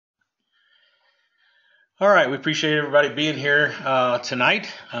All right, we appreciate everybody being here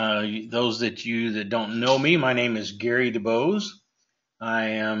tonight. Those that don't know me, my name is Gary DeBose. I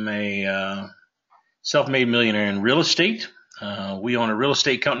am a self-made millionaire in real estate. We own a real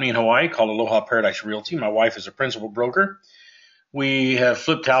estate company in Hawaii called Aloha Paradise Realty. My wife is a principal broker. We have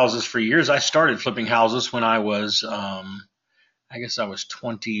flipped houses for years. I started flipping houses when I was, I guess I was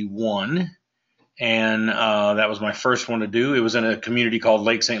 21, and that was my first one to do. It was in a community called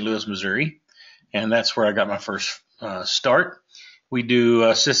Lake St. Louis, Missouri, and that's where I got my first start. We do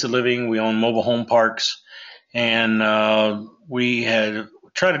assisted living. We own mobile home parks, and we had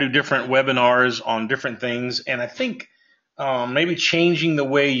tried to do different webinars on different things. And I think maybe changing the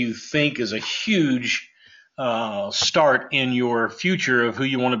way you think is a huge start in your future of who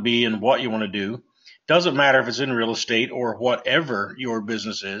you want to be and what you want to do. Doesn't matter if it's in real estate or whatever your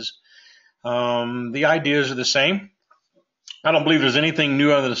business is. The ideas are the same. I don't believe there's anything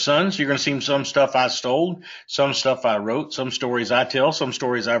new under the sun. So you're going to see some stuff I stole, some stuff I wrote, some stories I tell, some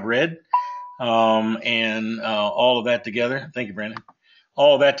stories I've read, and all of that together. Thank you, Brandon.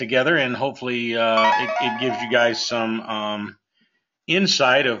 All of that together, and hopefully it gives you guys some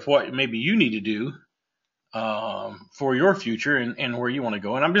insight of what maybe you need to do for your future and where you want to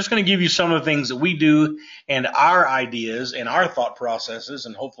go. And I'm just going to give you some of the things that we do and our ideas and our thought processes,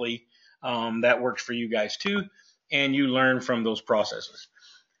 and hopefully that works for you guys too, and you learn from those processes.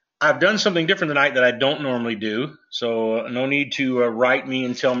 I've done something different tonight that I don't normally do, so no need to write me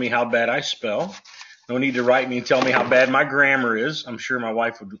and tell me how bad I spell. No need to write me and tell me how bad my grammar is. I'm sure my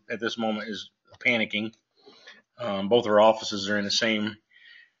wife would, at this moment, is panicking. Both of our offices are in the same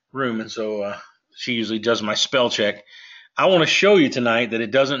room, and so she usually does my spell check. I want to show you tonight that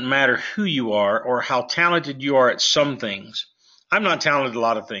it doesn't matter who you are or how talented you are at some things. I'm not talented at a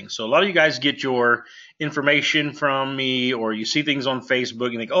lot of things. So a lot of you guys get your information from me, or you see things on Facebook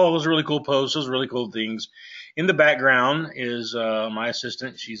and think, oh, those are really cool posts, those are really cool things. In the background is my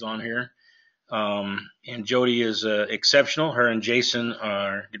assistant. She's on here. And Jody is exceptional. Her and Jason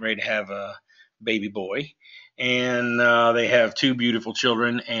are getting ready to have a baby boy. And they have two beautiful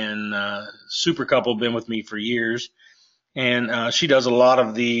children, and super couple, been with me for years. And she does a lot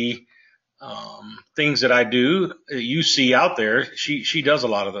of the things that I do, you see out there. She does a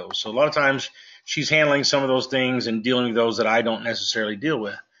lot of those. So a lot of times she's handling some of those things and dealing with those that I don't necessarily deal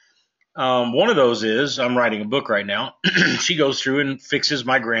with. One of those is I'm writing a book right now. She goes through and fixes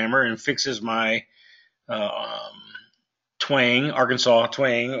my grammar and fixes my twang, Arkansas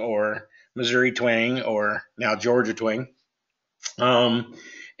twang, or Missouri twang, or now Georgia twang, and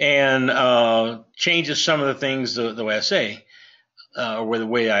changes some of the things the way I say, or the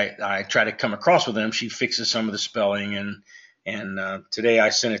way I try to come across with them. She fixes some of the spelling, and today I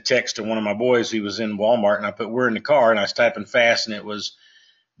sent a text to one of my boys who was in Walmart, and I put "we're in the car," and I was typing fast, and it was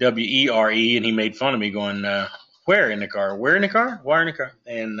WERE, and he made fun of me going, where in the car? Where in the car? Why in the car?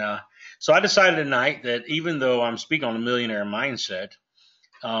 And so I decided tonight that even though I'm speaking on a millionaire mindset,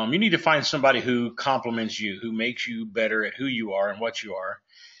 you need to find somebody who compliments you, who makes you better at who you are and what you are.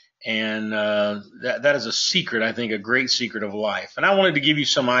 And that is a secret, I think, a great secret of life. And I wanted to give you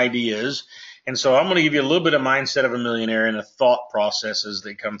some ideas. And so I'm going to give you a little bit of mindset of a millionaire and the thought processes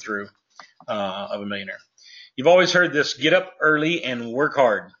that come through of a millionaire. You've always heard this: get up early and work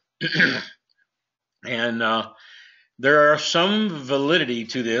hard. And there are some validity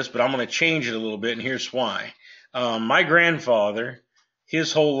to this, but I'm going to change it a little bit, and here's why. My grandfather,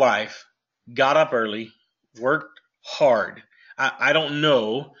 his whole life, got up early, worked hard. I don't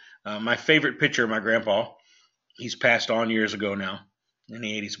know. My favorite picture of my grandpa, he's passed on years ago now, in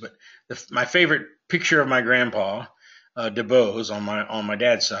the 80s, but my favorite picture of my grandpa, DeBose, on my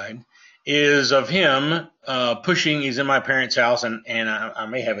dad's side, is of him pushing. He's in my parents' house, and I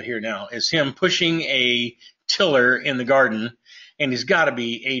may have it here now. Is him pushing a tiller in the garden, and he's got to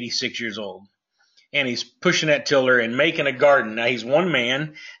be 86 years old. And he's pushing that tiller and making a garden. Now, he's one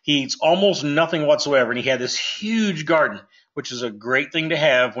man. He eats almost nothing whatsoever, and he had this huge garden, which is a great thing to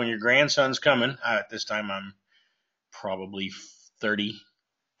have when your grandson's coming. At this time, I'm probably 30,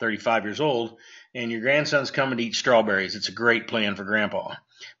 35 years old, and your grandson's coming to eat strawberries. It's a great plan for grandpa.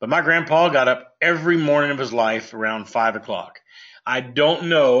 But my grandpa got up every morning of his life around 5 o'clock. I don't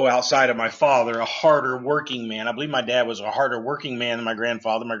know, outside of my father, a harder working man. I believe my dad was a harder working man than my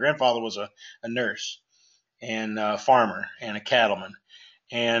grandfather. My grandfather was a nurse and a farmer and a cattleman.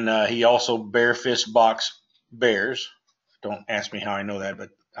 And he also bare fist boxed bears. Don't ask me how I know that, but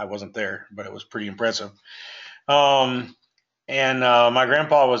I wasn't there. But it was pretty impressive. And my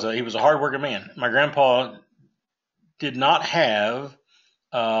grandpa he was a hard working man. My grandpa did not have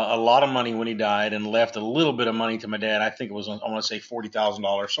a lot of money when he died, and left a little bit of money to my dad. I think it was, I want to say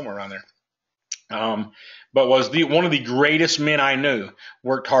 $40,000, somewhere around there. Um, but was one of the greatest men I knew.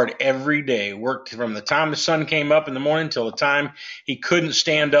 Worked hard every day. Worked from the time the sun came up in the morning till the time he couldn't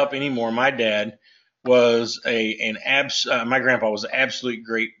stand up anymore. My dad was my grandpa was an absolute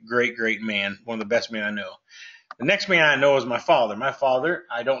great man. One of the best men I know. The next man I know is my father. My father,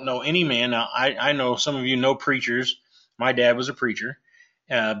 I don't know any man. Now, I know some of you know preachers. My dad was a preacher,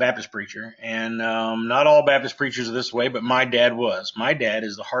 Baptist preacher, and not all Baptist preachers are this way, but my dad was. My dad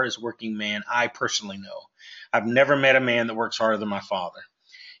is the hardest working man I personally know. I've never met a man that works harder than my father.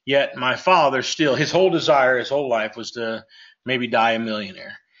 Yet my father still, his whole desire, his whole life was to maybe die a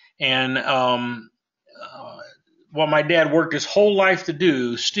millionaire. And uh, what my dad worked his whole life to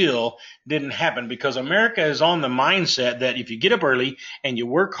do still didn't happen because America is on the mindset that if you get up early and you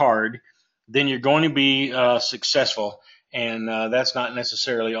work hard, then you're going to be successful. And that's not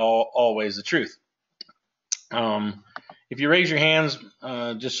necessarily always the truth. If you raise your hands,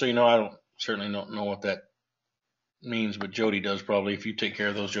 just so you know, I certainly don't know what that means, but Jody does probably. If you take care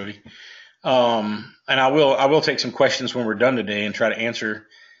of those, Jody. And I will take some questions when we're done today and try to answer.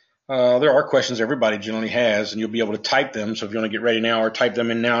 There are questions everybody generally has, and you'll be able to type them. So if you want to get ready now or type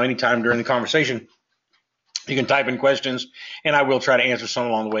them in now anytime during the conversation, you can type in questions, and I will try to answer some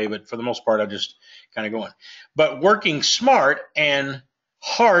along the way. But for the most part, I'll just kind of go on. But working smart and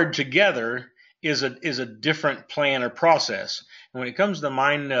hard together is a different plan or process. And when it comes to the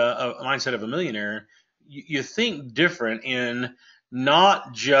mindset of a millionaire, you think different in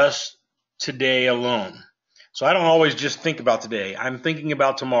not just today alone. So I don't always just think about today. I'm thinking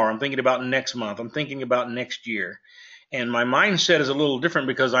about tomorrow. I'm thinking about next month. I'm thinking about next year. And my mindset is a little different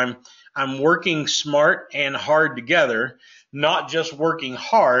because I'm working smart and hard together, not just working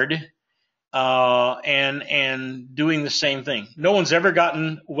hard and doing the same thing. No one's ever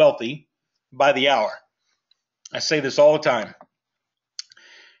gotten wealthy by the hour. I say this all the time.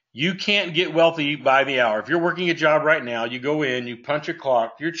 You can't get wealthy by the hour. If you're working a job right now, you go in, you punch a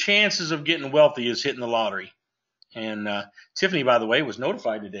clock, your chances of getting wealthy is hitting the lottery. And Tiffany, by the way, was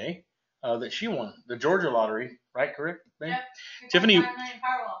notified today that she won the Georgia lottery, right? Correct? Yep. Tiffany,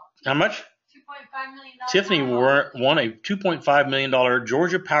 how much? $2.5 million. Tiffany won a $2.5 million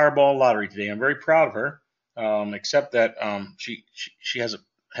Georgia Powerball lottery today. I'm very proud of her, except that she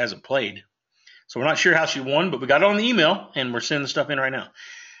hasn't played. So we're not sure how she won, but we got it on the email, and we're sending the stuff in right now.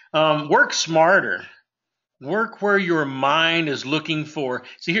 Work smarter. Work where your mind is looking for.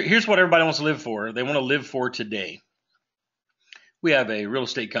 See, here's what everybody wants to live for. They want to live for today. We have a real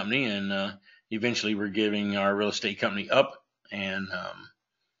estate company, and eventually we're giving our real estate company up, and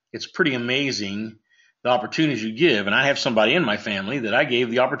it's pretty amazing the opportunities you give. And I have somebody in my family that I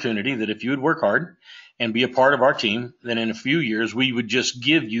gave the opportunity that if you would work hard and be a part of our team, then in a few years we would just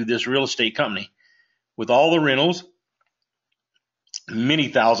give you this real estate company with all the rentals,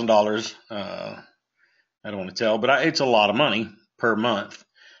 many $1,000s. I don't want to tell, but it's a lot of money per month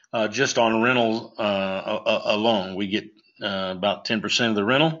just on rental alone. We get about 10% of the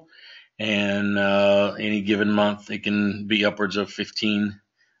rental, and any given month it can be upwards of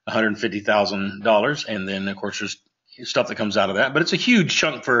 $150,000, and then of course there's stuff that comes out of that. But it's a huge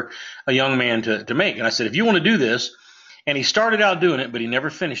chunk for a young man to make. And I said, if you want to do this, and he started out doing it, but he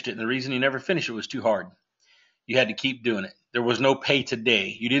never finished it. And the reason he never finished it was too hard. You had to keep doing it. There was no pay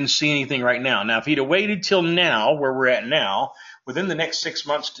today. You didn't see anything right now. Now, if he'd have waited till now, where we're at now, within the next 6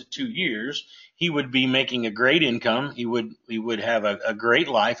 months to 2 years, he would be making a great income. He would have a great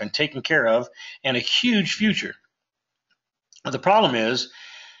life and taken care of and a huge future. The problem is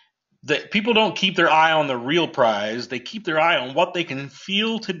that people don't keep their eye on the real prize. They keep their eye on what they can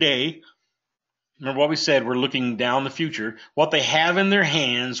feel today. Remember what we said, we're looking down the future, what they have in their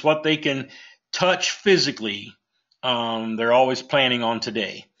hands, what they can touch physically. They're always planning on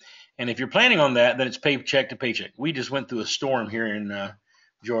today. And if you're planning on that, then it's paycheck to paycheck. We just went through a storm here in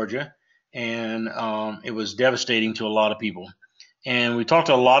Georgia, and it was devastating to a lot of people. And we talked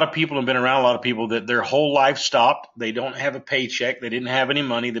to a lot of people and been around a lot of people that their whole life stopped. They don't have a paycheck. They didn't have any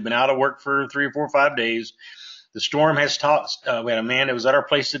money. They've been out of work for 3 or 4 or 5 days. The storm has taught. We had a man that was at our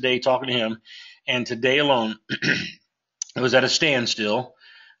place today talking to him, and today alone it was at a standstill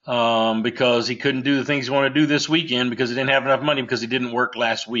because he couldn't do the things he wanted to do this weekend because he didn't have enough money because he didn't work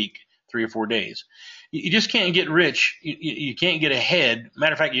last week, 3 or 4 days. You just can't get rich. You can't get ahead.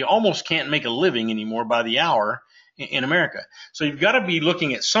 Matter of fact, you almost can't make a living anymore by the hour in America. So you've got to be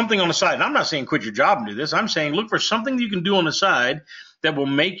looking at something on the side. And I'm not saying quit your job and do this. I'm saying look for something you can do on the side that will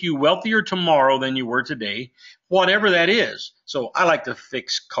make you wealthier tomorrow than you were today, whatever that is. So I like to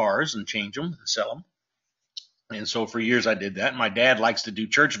fix cars and change them and sell them. And so for years I did that. My dad likes to do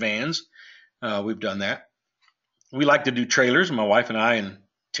church vans. We've done that. We like to do trailers, my wife and I, and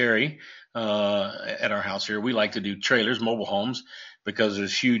Terry, at our house here, we like to do trailers, mobile homes, because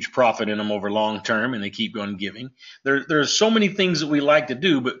there's huge profit in them over long term, and they keep on giving. There's so many things that we like to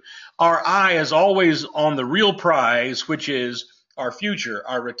do, but our eye is always on the real prize, which is our future,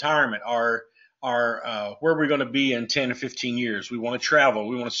 our retirement, our where we're going to be in 10 or 15 years. We want to travel,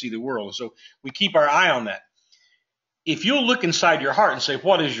 we want to see the world, so we keep our eye on that. If you'll look inside your heart and say,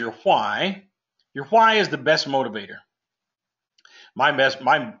 what is your why? Your why is the best motivator. My best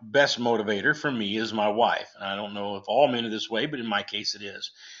motivator for me is my wife. And I don't know if all men are this way, but in my case it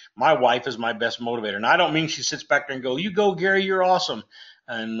is. My wife is my best motivator. And I don't mean she sits back there and go, "You go, Gary, you're awesome."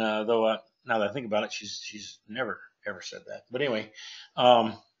 And though now that I think about it, she's never ever said that. But anyway,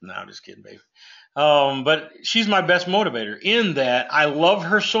 no, I'm just kidding, babe. But she's my best motivator in that I love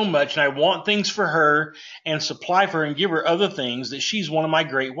her so much and I want things for her and supply for her and give her other things, that she's one of my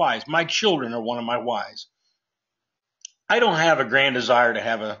great whys. My children are one of my whys. I don't have a grand desire to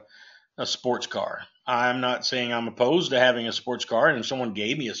have a sports car. I'm not saying I'm opposed to having a sports car, and if someone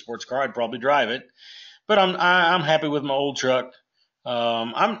gave me a sports car, I'd probably drive it. But I'm happy with my old truck.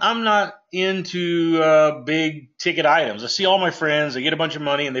 I'm not into big ticket items. I see all my friends; they get a bunch of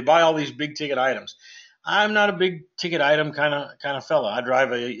money and they buy all these big ticket items. I'm not a big ticket item kind of fella. I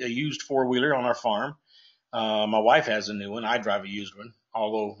drive a used four-wheeler on our farm. My wife has a new one. I drive a used one.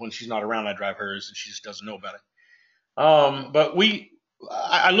 Although when she's not around, I drive hers, and she just doesn't know about it. But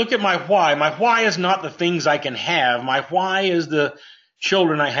I look at my why. My why is not the things I can have. My why is the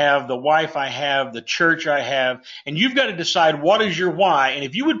children I have, the wife I have, the church I have. And you've got to decide what is your why. And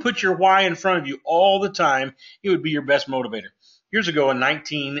if you would put your why in front of you all the time, it would be your best motivator. Years ago in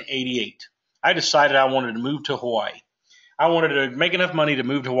 1988, I decided I wanted to move to Hawaii. I wanted to make enough money to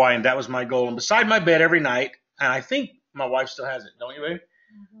move to Hawaii, and that was my goal. And beside my bed every night, and I think my wife still has it, don't you, babe?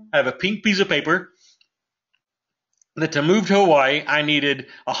 Mm-hmm. I have a pink piece of paper that to move to Hawaii, I needed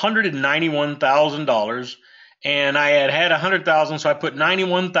 $191,000, and I had 100,000, so I put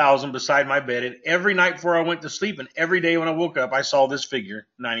 91,000 beside my bed. And every night before I went to sleep, and every day when I woke up, I saw this figure,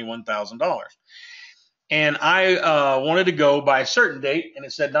 $91,000. And I wanted to go by a certain date, and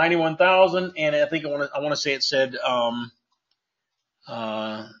it said 91,000, and I think I want to say it said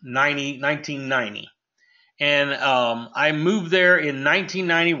 1990. And I moved there in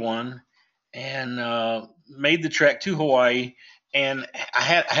 1991, and made the trek to Hawaii, and I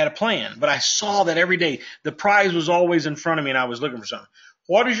had a plan, but I saw that every day the prize was always in front of me, and I was looking for something.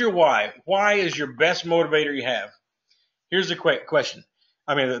 What is your why? Why is your best motivator you have? Here's the question.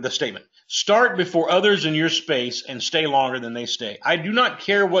 The statement. Start before others in your space and stay longer than they stay. I do not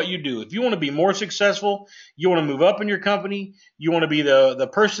care what you do. If you want to be more successful, you want to move up in your company, you want to be the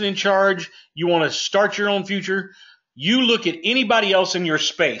person in charge, you want to start your own future, you look at anybody else in your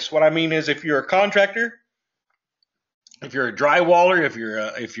space. What I mean is, if you're a contractor, if you're a drywaller, if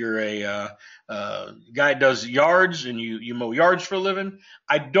you're a guy that does yards and you mow yards for a living,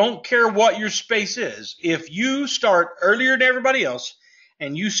 I don't care what your space is. If you start earlier than everybody else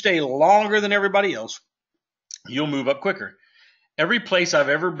and you stay longer than everybody else, you'll move up quicker. Every place I've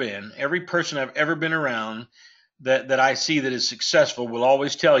ever been, every person I've ever been around that I see that is successful will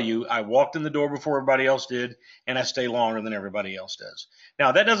always tell you, I walked in the door before everybody else did, and I stay longer than everybody else does.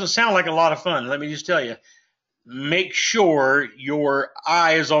 Now, that doesn't sound like a lot of fun. Let me just tell you. Make sure your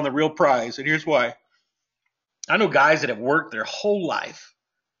eye is on the real prize. And here's why. I know guys that have worked their whole life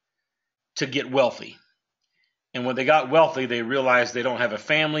to get wealthy. And when they got wealthy, they realized they don't have a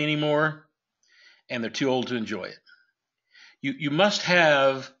family anymore, and they're too old to enjoy it. You must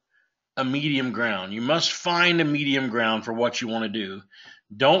have a medium ground. You must find a medium ground for what you want to do.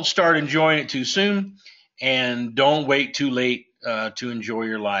 Don't start enjoying it too soon, and don't wait too late to enjoy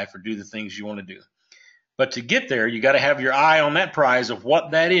your life or do the things you want to do. But to get there, you got to have your eye on that prize of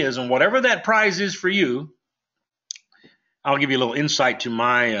what that is. And whatever that prize is for you, I'll give you a little insight to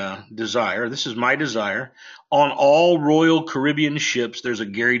my desire. This is my desire. On all Royal Caribbean ships, there's a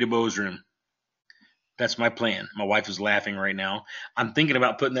Gary DeBose room. That's my plan. My wife is laughing right now. I'm thinking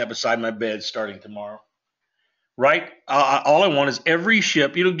about putting that beside my bed starting tomorrow. Right? All I want is every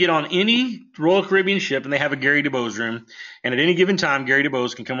ship, you get on any Royal Caribbean ship and they have a Gary DeBose room. And at any given time, Gary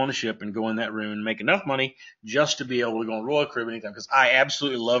DeBose can come on the ship and go in that room and make enough money just to be able to go on Royal Caribbean anytime. Because I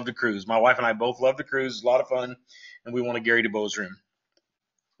absolutely love to cruise. My wife and I both love to cruise. It's a lot of fun. And we want a Gary DeBose room.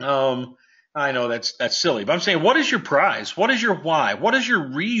 I know that's silly. But I'm saying, what is your prize? What is your why? What is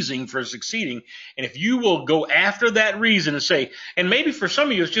your reason for succeeding? And if you will go after that reason and say, and maybe for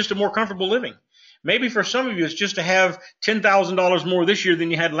some of you, it's just a more comfortable living. Maybe for some of you, it's just to have $10,000 more this year than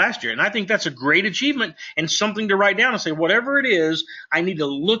you had last year. And I think that's a great achievement and something to write down and say, whatever it is, I need to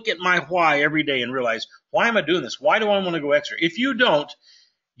look at my why every day and realize, why am I doing this? Why do I want to go extra? If you don't,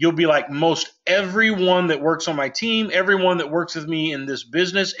 you'll be like most everyone that works on my team, everyone that works with me in this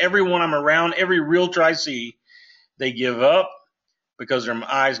business, everyone I'm around, every realtor I see, they give up because their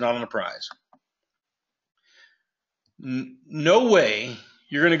eyes not on the prize. No way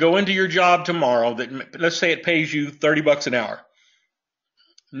you're going to go into your job tomorrow that, let's say it pays you $30 an hour.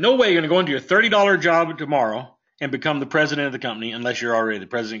 No way you're going to go into your $30 job tomorrow and become the president of the company unless you're already the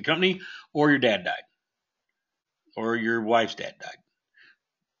president of the company, or your dad died, or your wife's dad died,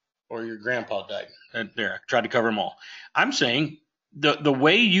 or your grandpa died. There, I tried to cover them all. I'm saying the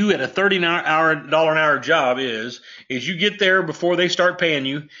way you at a $30 an hour job is you get there before they start paying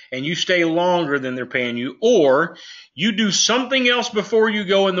you, and you stay longer than they're paying you, or you do something else before you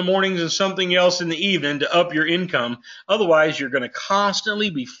go in the mornings and something else in the evening to up your income. Otherwise, you're going to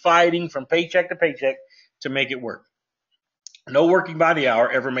constantly be fighting from paycheck to paycheck to make it work. No working by the hour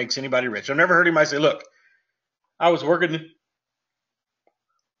ever makes anybody rich. I've never heard anybody say, look, I was working,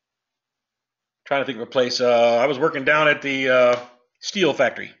 trying to think of a place, I was working down at the steel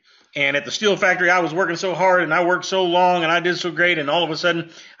factory. And at the steel factory, I was working so hard and I worked so long and I did so great. And all of a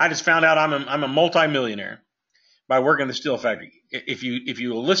sudden, I just found out I'm a multimillionaire by working in the steel factory. If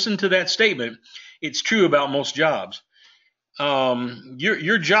you listen to that statement, it's true about most jobs.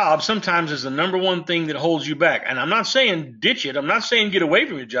 Your job sometimes is the number one thing that holds you back. And I'm not saying ditch it. I'm not saying get away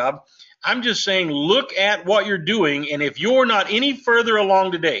from your job. I'm just saying look at what you're doing. And if you're not any further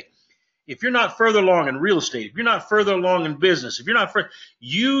along today, if you're not further along in real estate, if you're not further along in business, if you're not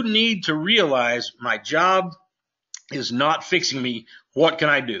you need to realize my job is not fixing me. What can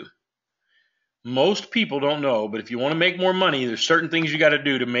I do? Most people don't know, but if you want to make more money, there's certain things you got to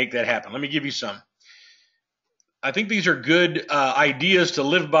do to make that happen. Let me give you some. I think these are good ideas to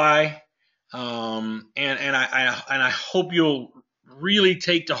live by, and I hope you'll really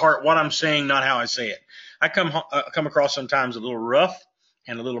take to heart what I'm saying, not how I say it. I come across sometimes a little rough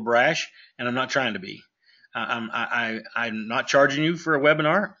and a little brash, and I'm not trying to be. I'm not charging you for a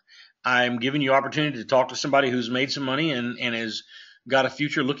webinar. I'm giving you opportunity to talk to somebody who's made some money and has got a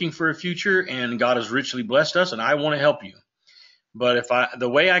future, looking for a future, and God has richly blessed us, and I want to help you. But the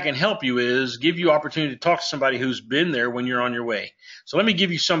way I can help you is give you opportunity to talk to somebody who's been there when you're on your way. So let me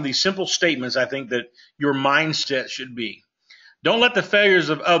give you some of these simple statements I think that your mindset should be. Don't let the failures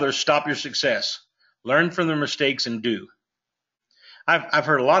of others stop your success. Learn from their mistakes and do. I've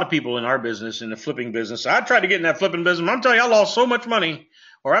heard a lot of people in our business, in the flipping business. I tried to get in that flipping business. I'm telling you, I lost so much money.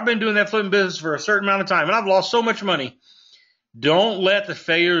 Or I've been doing that flipping business for a certain amount of time, and I've lost so much money. Don't let the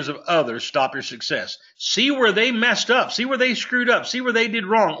failures of others stop your success. See where they messed up. See where they screwed up. See where they did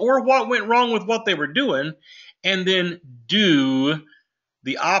wrong, or what went wrong with what they were doing, and then do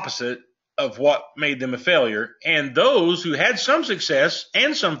the opposite of what made them a failure. And those who had some success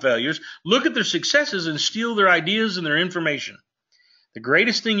and some failures, look at their successes and steal their ideas and their information. The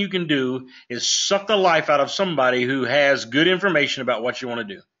greatest thing you can do is suck the life out of somebody who has good information about what you want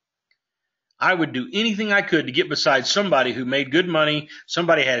to do. I would do anything I could to get beside somebody who made good money,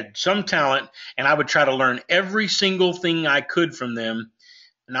 somebody had some talent, and I would try to learn every single thing I could from them.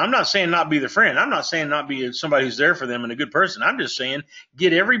 Now, I'm not saying not be their friend. I'm not saying not be somebody who's there for them and a good person. I'm just saying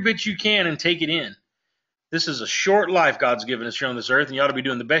get every bit you can and take it in. This is a short life God's given us here on this earth, and you ought to be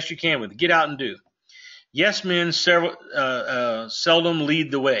doing the best you can with it. Get out and do. Yes men seldom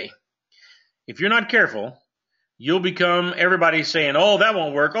lead the way. If you're not careful, you'll become everybody saying, oh, that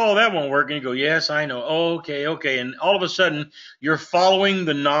won't work. Oh, that won't work. And you go, yes, I know. Oh, okay. And all of a sudden, you're following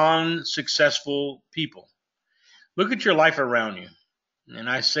the non-successful people. Look at your life around you. And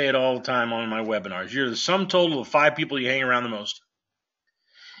I say it all the time on my webinars. You're the sum total of 5 people you hang around the most.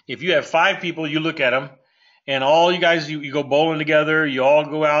 If you have 5 people, you look at them, and all you guys, you go bowling together. You all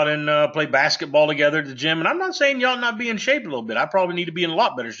go out and play basketball together at the gym. And I'm not saying you ought not be in shape a little bit. I probably need to be in a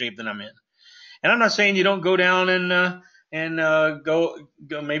lot better shape than I'm in. And I'm not saying you don't go down and go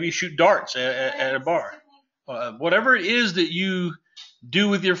maybe shoot darts at a bar. Whatever it is that you do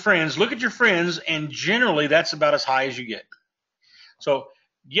with your friends, look at your friends, and generally that's about as high as you get. So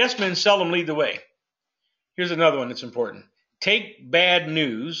yes men seldom lead the way. Here's another one that's important. Take bad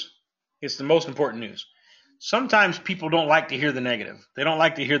news. It's the most important news. Sometimes people don't like to hear the negative. They don't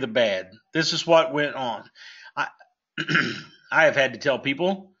like to hear the bad. This is what went on. I have had to tell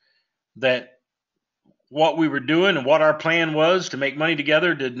people that what we were doing and what our plan was to make money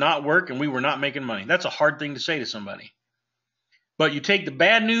together did not work, and we were not making money. That's a hard thing to say to somebody. But you take the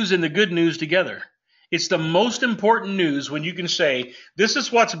bad news and the good news together. It's the most important news when you can say, this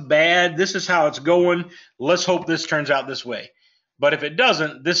is what's bad, this is how it's going, let's hope this turns out this way. But if it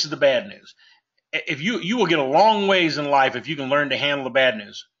doesn't, this is the bad news. If you will get a long ways in life if you can learn to handle the bad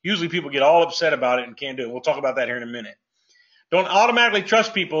news. Usually people get all upset about it and can't do it. We'll talk about that here in a minute. Don't automatically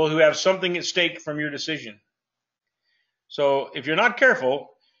trust people who have something at stake from your decision. So if you're not careful,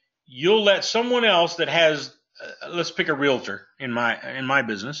 you'll let someone else that has, let's pick a realtor in my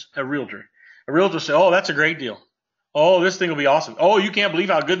business, a realtor. A realtor say, oh, that's a great deal. Oh, this thing will be awesome. Oh, you can't believe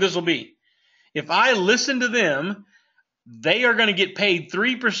how good this will be. If I listen to them, they are going to get paid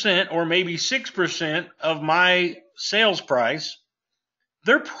 3% or maybe 6% of my sales price.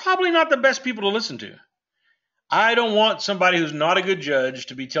 They're probably not the best people to listen to. I don't want somebody who's not a good judge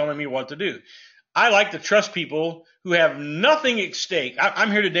to be telling me what to do. I like to trust people who have nothing at stake.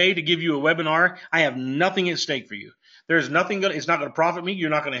 I'm here today to give you a webinar. I have nothing at stake for you. There's nothing it's not going to profit me. You're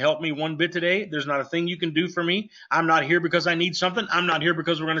not going to help me one bit today. There's not a thing you can do for me. I'm not here because I need something. I'm not here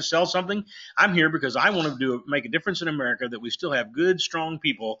because we're going to sell something. I'm here because I want to make a difference in America, that we still have good, strong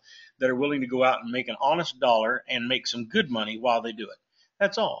people that are willing to go out and make an honest dollar and make some good money while they do it.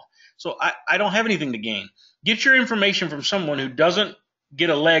 That's all. So I don't have anything to gain. Get your information from someone who doesn't get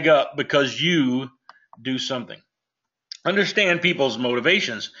a leg up because you do something. Understand people's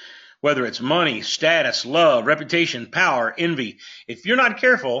motivations, whether it's money, status, love, reputation, power, envy. If you're not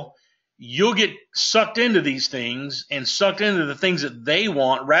careful, you'll get sucked into these things and sucked into the things that they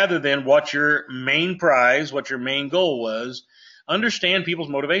want rather than what your main prize, what your main goal was. Understand people's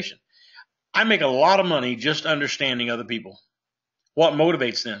motivation. I make a lot of money just understanding other people. What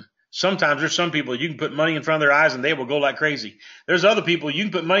motivates them? Sometimes there's some people you can put money in front of their eyes and they will go like crazy. There's other people you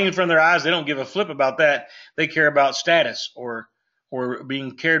can put money in front of their eyes. They don't give a flip about that. They care about status or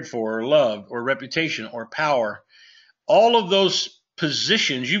being cared for or loved or reputation or power. All of those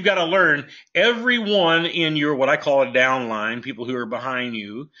positions, you've got to learn everyone in your, what I call a downline, people who are behind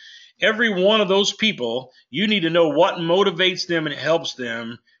you. Every one of those people, you need to know what motivates them and helps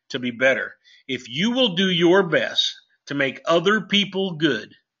them to be better. If you will do your best to make other people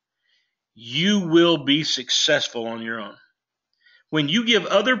good, you will be successful on your own. When you give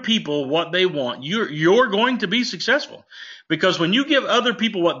other people what they want, you're going to be successful. Because when you give other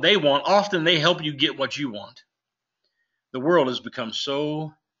people what they want, often they help you get what you want. The world has become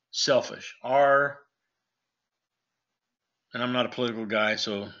so selfish. And I'm not a political guy,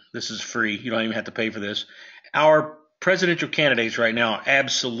 so this is free. You don't even have to pay for this. Our presidential candidates right now are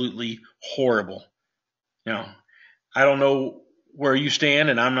absolutely horrible. Now, I don't know where you stand,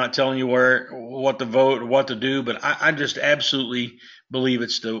 and I'm not telling you what to vote or what to do, but I just absolutely believe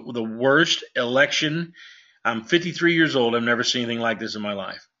it's the worst election. I'm 53 years old. I've never seen anything like this in my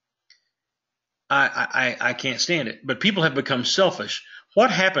life. I can't stand it. But people have become selfish.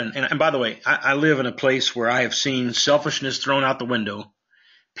 What happened? And by the way, I live in a place where I have seen selfishness thrown out the window.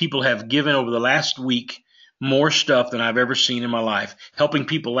 People have given over the last week more stuff than I've ever seen in my life. Helping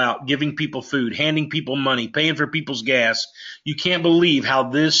people out, giving people food, handing people money, paying for people's gas. You can't believe how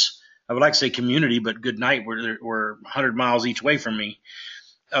this, I would like to say community, but good night, we're 100 miles each way from me,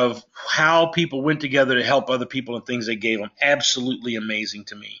 of how people went together to help other people and things they gave them. Absolutely amazing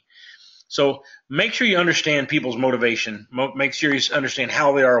to me. So make sure you understand people's motivation. Make sure you understand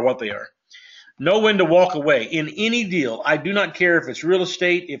how they are or what they are. Know when to walk away in any deal. I do not care if it's real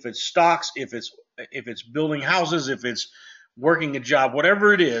estate, if it's stocks, if it's building houses, if it's working a job,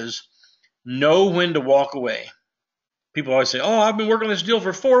 whatever it is, know when to walk away. People always say, oh, I've been working on this deal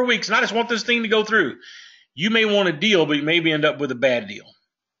for 4 weeks and I just want this thing to go through. You may want a deal, but you maybe end up with a bad deal.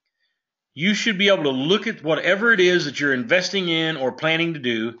 You should be able to look at whatever it is that you're investing in or planning to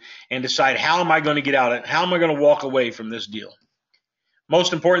do and decide, how am I going to get out of it? How am I going to walk away from this deal?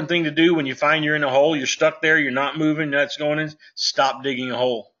 Most important thing to do when you find you're in a hole, you're stuck there, you're not moving, that's going in, stop digging a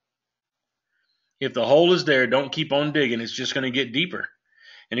hole. If the hole is there, don't keep on digging. It's just going to get deeper.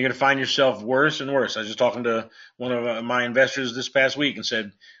 And you're going to find yourself worse and worse. I was just talking to one of my investors this past week and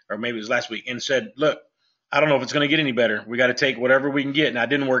said, or maybe it was last week, and said, look, I don't know if it's going to get any better. We got to take whatever we can get. And it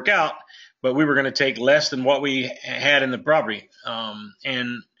didn't work out, but we were going to take less than what we had in the property. And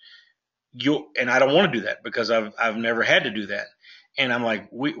I don't want to do that because I've never had to do that. And I'm like,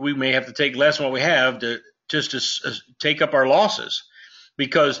 we may have to take less than what we have to take up our losses,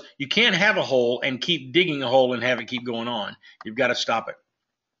 because you can't have a hole and keep digging a hole and have it keep going on. You've got to stop it.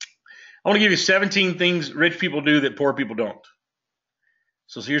 I want to give you 17 things rich people do that poor people don't.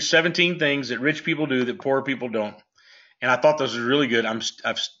 So here's 17 things that rich people do that poor people don't. And I thought this was really good. I've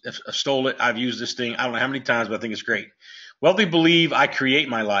stole it. I've used this thing I don't know how many times, but I think it's great. Wealthy believe I create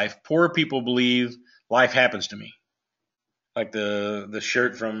my life. Poor people believe life happens to me. Like the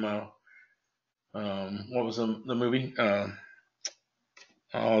shirt from what was the movie? The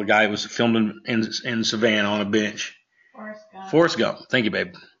guy was filmed in Savannah on a bench. Forrest Gump. Forrest Gump. Thank you,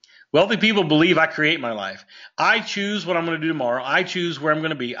 babe. Wealthy people believe I create my life. I choose what I'm going to do tomorrow. I choose where I'm going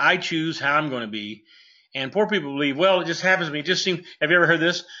to be. I choose how I'm going to be. And poor people believe, well, it just happens to me. It just seems, have you ever heard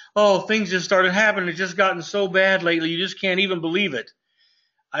this? Oh, things just started happening. It's just gotten so bad lately. You just can't even believe it.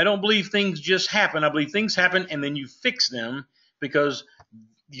 I don't believe things just happen. I believe things happen and then you fix them because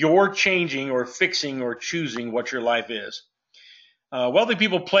you're changing or fixing or choosing what your life is. Wealthy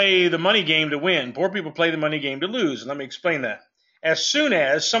people play the money game to win. Poor people play the money game to lose. And let me explain that. As soon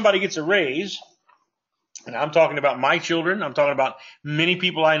as somebody gets a raise, and I'm talking about my children, I'm talking about many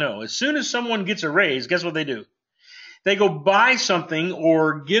people I know. As soon as someone gets a raise, guess what they do? They go buy something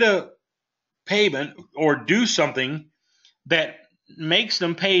or get a payment or do something that makes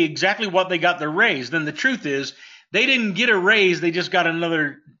them pay exactly what they got their raise. Then the truth is, they didn't get a raise, they just got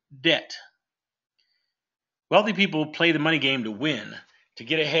another debt. Wealthy people play the money game to win, to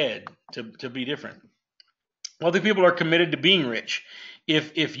get ahead, to be different. Wealthy people are committed to being rich.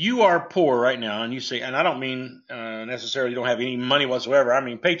 If you are poor right now, and you say, and I don't mean necessarily you don't have any money whatsoever, I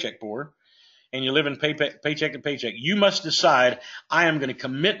mean paycheck poor, and you live in paycheck to paycheck, you must decide, I am going to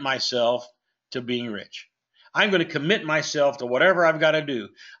commit myself to being rich. I'm going to commit myself to whatever I've got to do.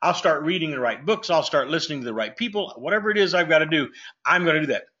 I'll start reading the right books. I'll start listening to the right people. Whatever it is I've got to do, I'm going to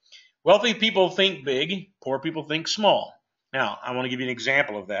do that. Wealthy people think big. Poor people think small. Now, I want to give you an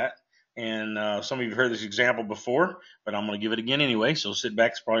example of that. And some of you have heard this example before, but I'm going to give it again anyway. So sit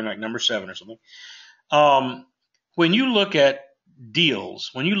back. It's probably like number 7 or something. When you look at deals,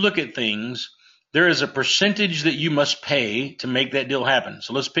 when you look at things, there is a percentage that you must pay to make that deal happen.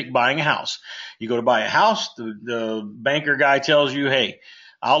 So let's pick buying a house. You go to buy a house, the banker guy tells you, hey,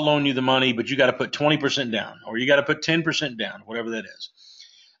 I'll loan you the money, but you got to put 20% down, or you got to put 10% down, whatever that is.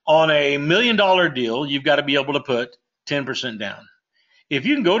 On $1 million deal, you've got to be able to put 10% down. If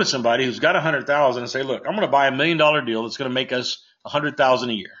you can go to somebody who's got 100,000 and say, look, I'm going to buy $1 million deal that's going to make us 100,000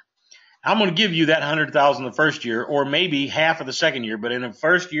 a year. I'm going to give you that 100,000 the first year, or maybe half of the second year, but in the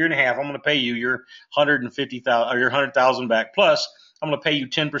first year and a half, I'm going to pay you your 150,000 or your 100,000 back. Plus, I'm going to pay you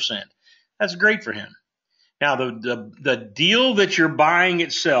 10%. That's great for him. Now, the deal that you're buying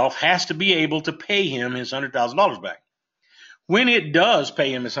itself has to be able to pay him his $100,000 back. When it does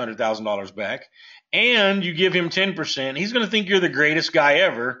pay him his $100,000 back, and you give him 10%, he's going to think you're the greatest guy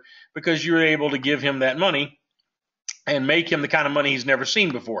ever because you're able to give him that money and make him the kind of money he's never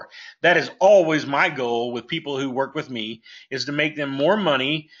seen before. That is always my goal with people who work with me, is to make them more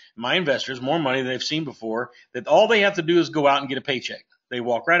money, my investors, more money than they've seen before, that all they have to do is go out and get a paycheck. They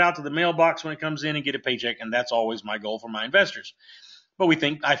walk right out to the mailbox when it comes in and get a paycheck, and that's always my goal for my investors. But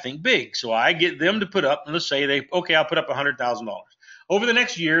I think big. So I get them to put up, and let's say I'll put up $100,000. Over the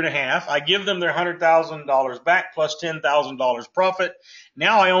next year and a half, I give them their $100,000 back plus $10,000 profit.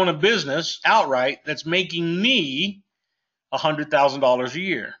 Now I own a business outright that's making me $100,000 a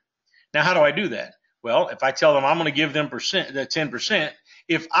year. Now, how do I do that? Well, if I tell them I'm going to give them 10%,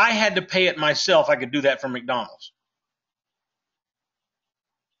 if I had to pay it myself, I could do that from McDonald's.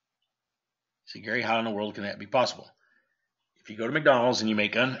 See, Gary, how in the world can that be possible? If you go to McDonald's and you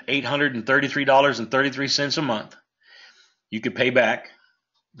make $833.33 a month, you could pay back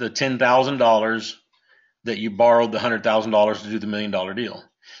the $10,000 that you borrowed the $100,000 to do the $1 million deal.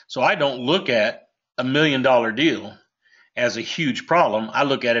 So I don't look at $1 million deal as a huge problem. I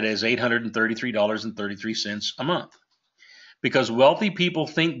look at it as $833.33 a month, because wealthy people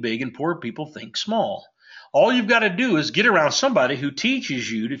think big and poor people think small. All you've got to do is get around somebody who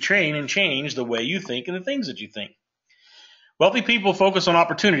teaches you to train and change the way you think and the things that you think. Wealthy people focus on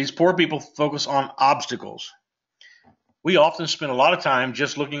opportunities. Poor people focus on obstacles. We often spend a lot of time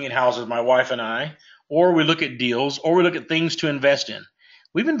just looking at houses, my wife and I, or we look at deals, or we look at things to invest in.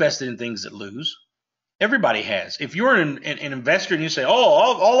 We've invested in things that lose. Everybody has. If you're an investor and you say,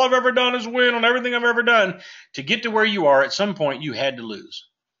 all I've ever done is win on everything I've ever done, to get to where you are, at some point you had to lose.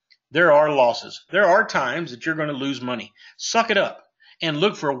 There are losses. There are times that you're going to lose money. Suck it up and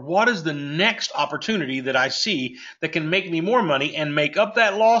look for what is the next opportunity that I see that can make me more money and make up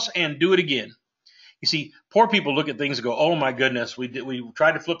that loss and do it again. You see, poor people look at things and go, oh my goodness, we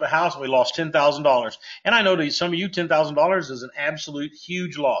tried to flip a house and we lost $10,000. And I know to some of you, $10,000 is an absolute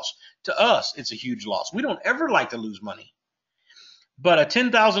huge loss. To us, it's a huge loss. We don't ever like to lose money. But a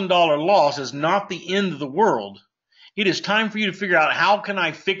 $10,000 loss is not the end of the world. It is time for you to figure out, how can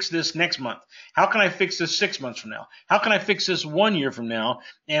I fix this next month? How can I fix this 6 months from now? How can I fix this 1 year from now?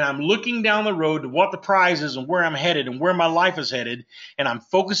 And I'm looking down the road to what the prize is and where I'm headed and where my life is headed. And I'm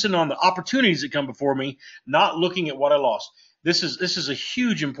focusing on the opportunities that come before me, not looking at what I lost. This is a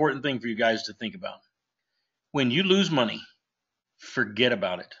huge important thing for you guys to think about. When you lose money, forget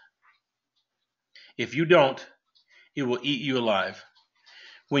about it. If you don't, it will eat you alive.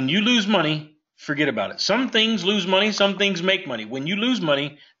 When you lose money, forget about it. Some things lose money, some things make money. When you lose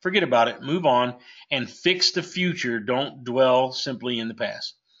money, forget about it, move on, and fix the future. Don't dwell simply in the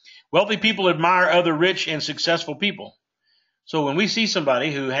past. Wealthy people admire other rich and successful people. So when we see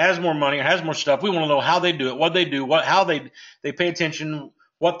somebody who has more money or has more stuff, we want to know how they do it, what they do, how they pay attention,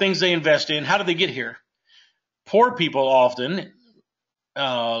 what things they invest in, how do they get here. Poor people often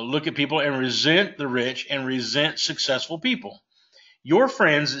look at people and resent the rich and resent successful people. Your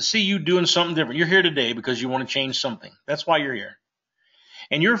friends that see you doing something different, you're here today because you want to change something. That's why you're here.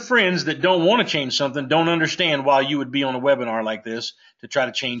 And your friends that don't want to change something don't understand why you would be on a webinar like this to try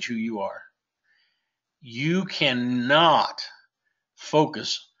to change who you are. You cannot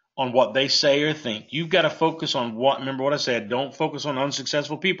focus on what they say or think. You've got to focus on remember what I said, don't focus on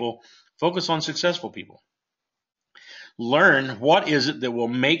unsuccessful people, focus on successful people. Learn what is it that will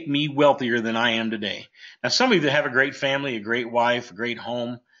make me wealthier than I am today. Now, some of you that have a great family, a great wife, a great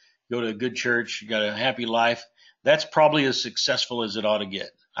home, go to a good church, you got a happy life, that's probably as successful as it ought to get.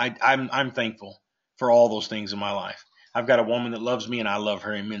 I'm thankful for all those things in my life. I've got a woman that loves me, and I love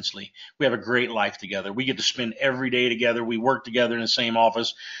her immensely. We have a great life together. We get to spend every day together. We work together in the same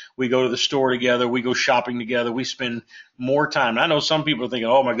office. We go to the store together. We go shopping together. We spend more time. And I know some people are thinking,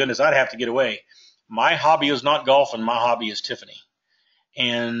 oh, my goodness, I'd have to get away. My hobby is not golf, and my hobby is Tiffany.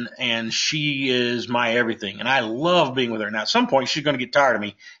 And she is my everything. And I love being with her. Now, at some point, she's going to get tired of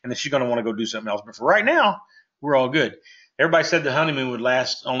me, and then she's going to want to go do something else. But for right now, we're all good. Everybody said the honeymoon would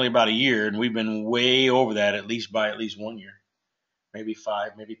last only about a year, and we've been way over that at least 1 year, maybe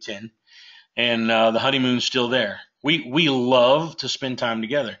 5, maybe 10. And the honeymoon's still there. We love to spend time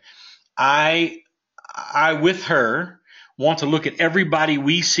together. I with her want to look at everybody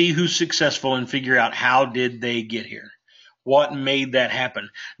we see who's successful and figure out how did they get here? What made that happen?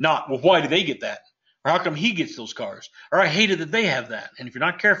 Not, well, why did they get that? Or how come he gets those cars? Or I hated that they have that. And if you're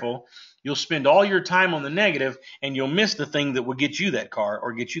not careful, you'll spend all your time on the negative, and you'll miss the thing that will get you that car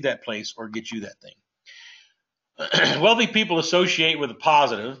or get you that place or get you that thing. Wealthy people associate with the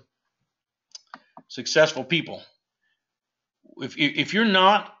positive, successful people. If you're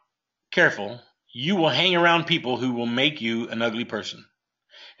not careful, you will hang around people who will make you an ugly person.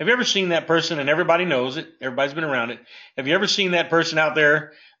 Have you ever seen that person, and everybody knows it, everybody's been around it. Have you ever seen that person out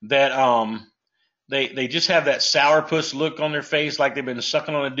there that they just have that sourpuss look on their face like they've been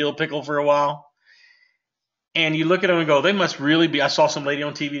sucking on a dill pickle for a while? And you look at them and go, they must really be. I saw some lady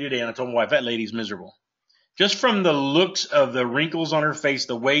on TV today, and I told my wife, that lady's miserable. Just from the looks of the wrinkles on her face,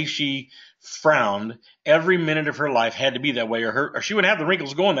 the way she frowned, every minute of her life had to be that way, or she wouldn't have the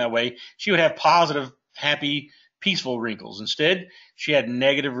wrinkles going that way. She would have positive, happy, peaceful wrinkles. Instead, she had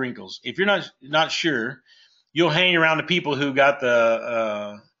negative wrinkles. If you're not sure, you'll hang around the people who got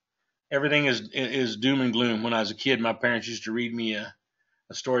the everything is doom and gloom. When I was a kid, my parents used to read me a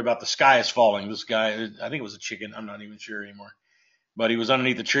story about the sky is falling. This guy, I think it was a chicken, I'm not even sure anymore. But he was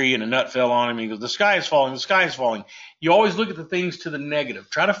underneath the tree and a nut fell on him. He goes, the sky is falling, the sky is falling. You always look at the things to the negative.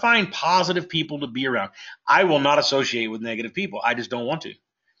 Try to find positive people to be around. I will not associate with negative people. I just don't want to.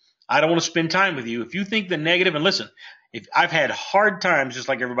 I don't want to spend time with you. If you think the negative, and listen, if I've had hard times just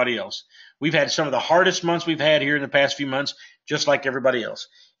like everybody else. We've had some of the hardest months we've had here in the past few months, just like everybody else.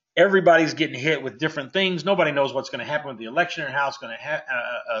 Everybody's getting hit with different things. Nobody knows what's going to happen with the election or how it's going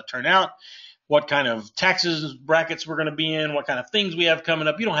to turn out, what kind of taxes brackets we're going to be in, what kind of things we have coming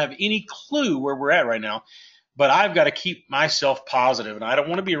up. You don't have any clue where we're at right now. But I've got to keep myself positive, and I don't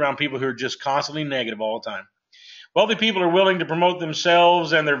want to be around people who are just constantly negative all the time. Wealthy people are willing to promote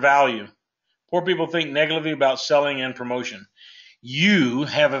themselves and their value. Poor people think negatively about selling and promotion. You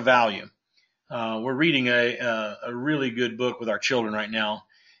have a value. We're reading a really good book with our children right now,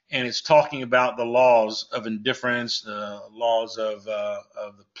 and it's talking about the laws of indifference, the laws of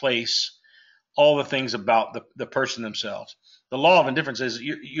the place, all the things about the person themselves. The law of indifference is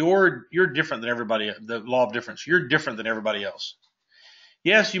you're different than everybody. The law of difference, you're different than everybody else.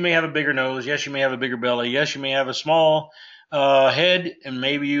 Yes, you may have a bigger nose. Yes, you may have a bigger belly. Yes, you may have a small head, and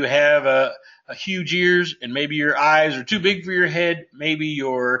maybe you have a huge ears, and maybe your eyes are too big for your head. Maybe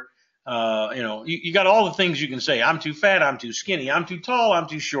you're, you got all the things you can say. I'm too fat. I'm too skinny. I'm too tall. I'm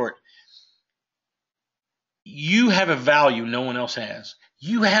too short. You have a value no one else has.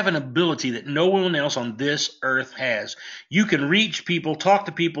 You have an ability that no one else on this earth has. You can reach people, talk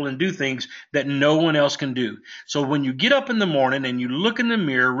to people, and do things that no one else can do. So when you get up in the morning and you look in the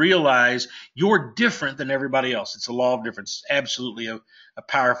mirror, realize you're different than everybody else. It's a law of difference. It's absolutely a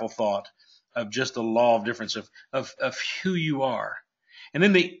powerful thought of just the law of difference of who you are. And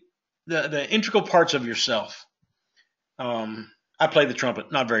then the integral parts of yourself. I play the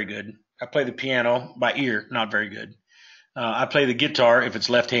trumpet, not very good. I play the piano by ear, not very good. I play the guitar if it's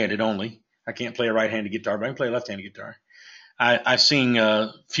left-handed only. I can't play a right-handed guitar, but I can play a left-handed guitar. I sing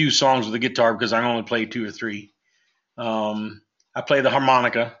a few songs with the guitar because I only play 2 or 3. I play the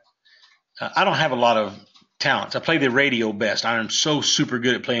harmonica. I don't have a lot of talents. I play the radio best. I am so super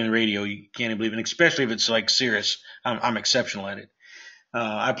good at playing the radio. You can't even believe it, and especially if it's like serious. I'm exceptional at it.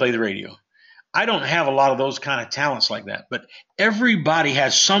 I play the radio. I don't have a lot of those kind of talents like that, but everybody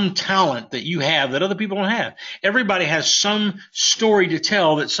has some talent that you have that other people don't have. Everybody has some story to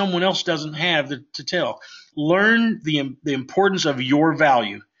tell that someone else doesn't have to tell. Learn the importance of your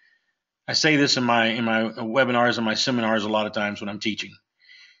value. I say this in my webinars and my seminars a lot of times when I'm teaching.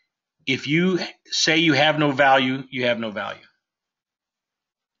 If you say you have no value, you have no value.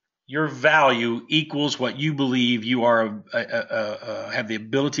 Your value equals what you believe you are have the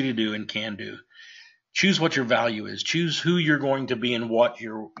ability to do and can do. Choose what your value is. Choose who you're going to be and what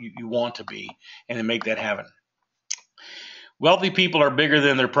you want to be, and then make that happen. Wealthy people are bigger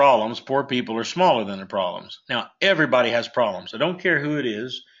than their problems. Poor people are smaller than their problems. Now, everybody has problems. I don't care who it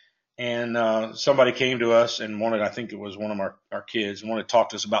is. And somebody came to us and wanted, I think it was one of our kids, wanted to talk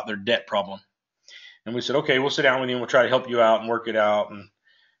to us about their debt problem. And we said, okay, we'll sit down with you and we'll try to help you out and work it out. And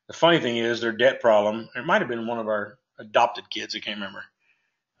the funny thing is their debt problem, it might have been one of our adopted kids, I can't remember.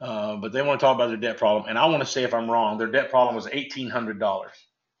 But they want to talk about their debt problem. And I want to say, if I'm wrong, their debt problem was $1,800.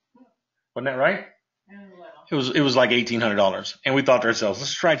 Wasn't that right? It was like $1,800. And we thought to ourselves,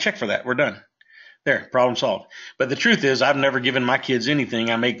 let's try to check for that. We're done. There, problem solved. But the truth is, I've never given my kids anything.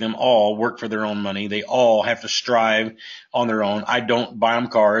 I make them all work for their own money. They all have to strive on their own. I don't buy them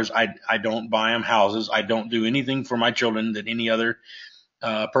cars. I don't buy them houses. I don't do anything for my children that any other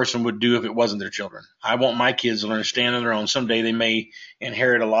person would do if it wasn't their children. I want my kids to learn to stand on their own. Someday they may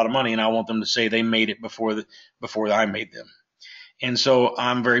inherit a lot of money, and I want them to say they made it before I made them. And so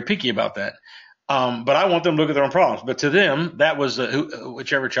I'm very picky about that. But I want them to look at their own problems. But to them, that was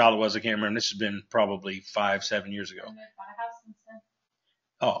whichever child it was. I can't remember. This has been probably 5-7 years ago.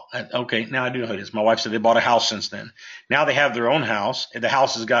 Oh, okay. Now I do know who it is. My wife said they bought a house since then. Now they have their own house. The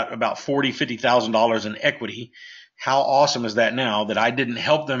house has got about $40,000-$50,000 in equity. How awesome is that now that I didn't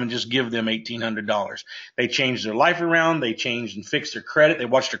help them and just give them $1,800? They changed their life around. They changed and fixed their credit. They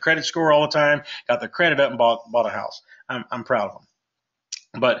watched their credit score all the time, got their credit up, and bought a house. I'm proud of them.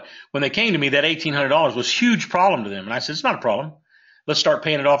 But when they came to me, that $1,800 was a huge problem to them. And I said, it's not a problem. Let's start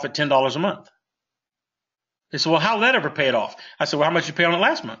paying it off at $10 a month. They said, well, how will that ever pay it off? I said, well, how much did you pay on it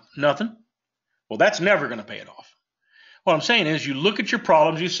last month? Nothing. Well, that's never going to pay it off. What I'm saying is you look at your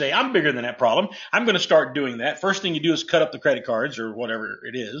problems, you say, I'm bigger than that problem. I'm going to start doing that. First thing you do is cut up the credit cards or whatever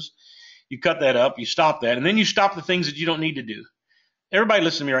it is. You cut that up, you stop that, and then you stop the things that you don't need to do. Everybody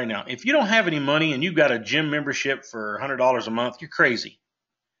listen to me right now. If you don't have any money and you've got a gym membership for $100 a month, you're crazy.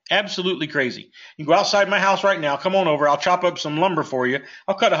 Absolutely crazy. You can go outside my house right now. Come on over. I'll chop up some lumber for you.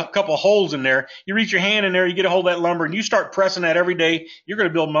 I'll cut a couple of holes in there. You reach your hand in there, you get a hold of that lumber, and you start pressing that every day. You're going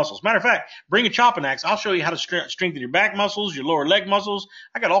to build muscles. Matter of fact, bring a chopping axe. I'll show you how to strengthen your back muscles, your lower leg muscles.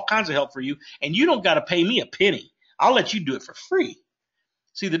 I got all kinds of help for you, and you don't got to pay me a penny. I'll let you do it for free.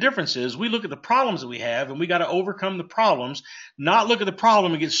 See, the difference is we look at the problems that we have, and we got to overcome the problems, not look at the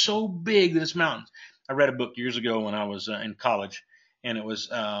problem and get so big that it's mountains. I read a book years ago when I was in college. And it was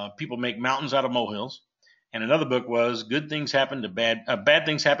people make mountains out of molehills. And another book was bad things happen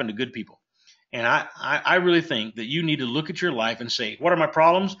to good people. And I really think that you need to look at your life and say, what are my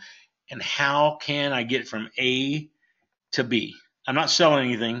problems and how can I get from A to B? I'm not selling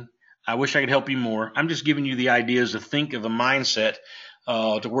anything. I wish I could help you more. I'm just giving you the ideas to think of a mindset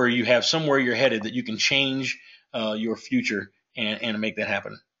to where you have somewhere you're headed that you can change your future and make that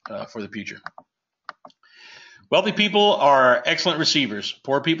happen for the future. Wealthy people are excellent receivers.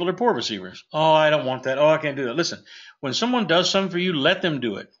 Poor people are poor receivers. Oh, I don't want that. Oh, I can't do that. Listen, when someone does something for you, let them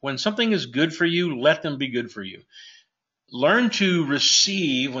do it. When something is good for you, let them be good for you. Learn to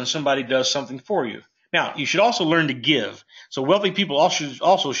receive when somebody does something for you. Now, you should also learn to give. So wealthy people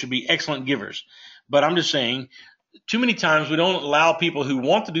also should be excellent givers. But I'm just saying, too many times we don't allow people who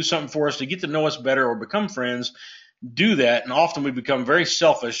want to do something for us to get to know us better or become friends do that. And often we become very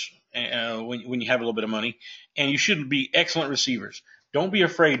selfish when you have a little bit of money. And you should be excellent receivers. Don't be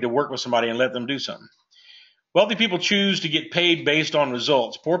afraid to work with somebody and let them do something. Wealthy people choose to get paid based on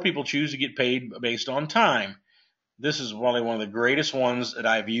results. Poor people choose to get paid based on time. This is probably one of the greatest ones that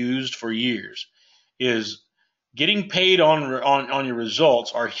I've used for years. Is getting paid on your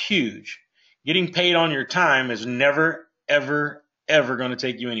results are huge. Getting paid on your time is never, ever, ever going to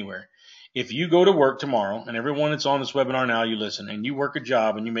take you anywhere. If you go to work tomorrow, and everyone that's on this webinar now, you listen, and you work a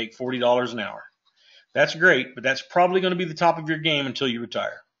job and you make $40 an hour. That's great, but that's probably going to be the top of your game until you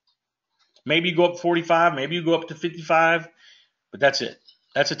retire. Maybe you go up 45, maybe you go up to 55, but that's it.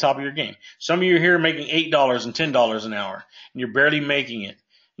 That's the top of your game. Some of you are here making $8 and $10 an hour, and you're barely making it.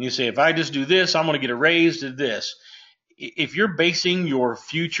 And you say, if I just do this, I'm going to get a raise to this. If you're basing your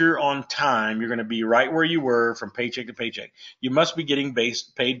future on time, you're going to be right where you were from paycheck to paycheck. You must be getting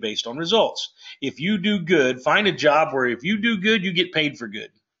paid based on results. If you do good, find a job where if you do good, you get paid for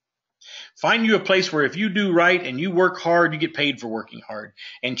good. Find you a place where if you do right and you work hard, you get paid for working hard.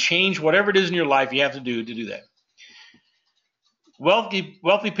 And change whatever it is in your life you have to do that.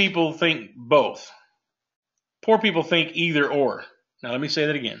 Wealthy people think both. Poor people think either or. Now, let me say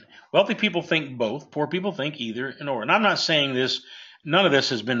that again. Wealthy people think both. Poor people think either and or. And I'm not saying this. None of this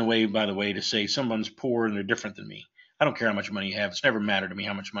has been the way, by the way, to say someone's poor and they're different than me. I don't care how much money you have. It's never mattered to me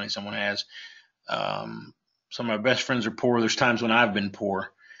how much money someone has. Some of my best friends are poor. There's times when I've been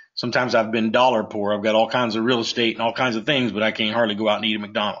poor. Sometimes I've been dollar poor. I've got all kinds of real estate and all kinds of things, but I can't hardly go out and eat at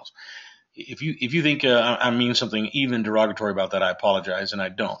McDonald's. If you think I mean something even derogatory about that, I apologize, and I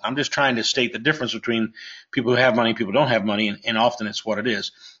don't. I'm just trying to state the difference between people who have money and people who don't have money, and often it's what it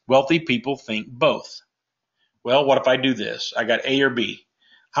is. Wealthy people think both. Well, what if I do this? I got A or B.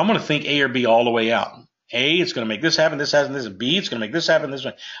 I'm going to think A or B all the way out. A, it's going to make this happen, this happen, this. B, it's going to make this happen, this.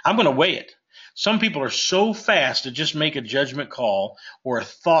 I'm going to weigh it. Some people are so fast to just make a judgment call or a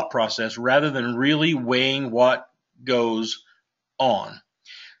thought process rather than really weighing what goes on.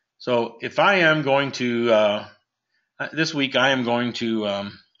 So if I am going to, this week I am going to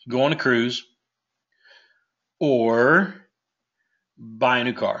go on a cruise or buy a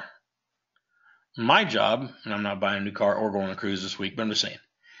new car. My job, and I'm not buying a new car or going on a cruise this week, but I'm just saying,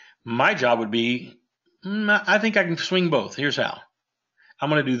 my job would be, I think I can swing both. Here's how. I'm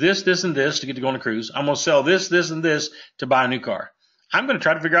going to do this, this, and this to get to go on a cruise. I'm going to sell this, this, and this to buy a new car. I'm going to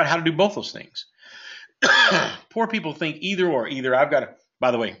try to figure out how to do both those things. Poor people think either or. Either I've got to, by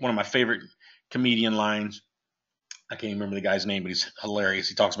the way, one of my favorite comedian lines, I can't even remember the guy's name, but he's hilarious.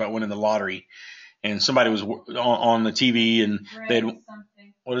 He talks about winning the lottery, and somebody was on the TV, and they had,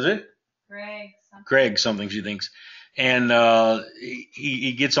 what is it? Greg something, she thinks. And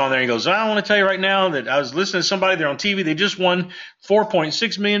he gets on there and he goes, I want to tell you right now that I was listening to somebody, they're on TV, they just won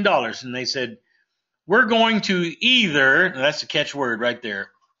 $4.6 million. And they said, we're going to either, that's the catch word right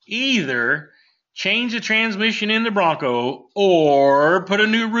there, either change the transmission in the Bronco or put a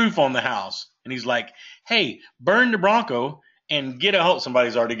new roof on the house. And he's like, hey, burn the Bronco and get a hold.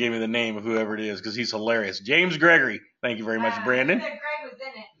 Somebody's already gave me the name of whoever it is because he's hilarious. James Gregory. Thank you very much, Brandon. Greg was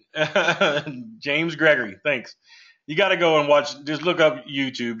in it. James Gregory. Thanks. You got to go and watch. Just look up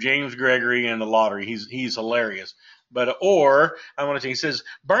YouTube, James Gregory and the lottery. He's hilarious. But or I want to say he says,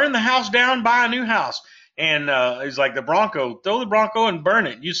 burn the house down, buy a new house. And he's like the Bronco, throw the Bronco and burn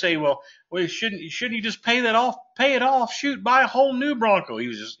it. You say, well, shouldn't you just pay that off? Pay it off. Shoot, buy a whole new Bronco.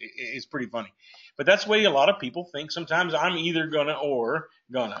 It's pretty funny. But that's the way a lot of people think. Sometimes I'm either gonna or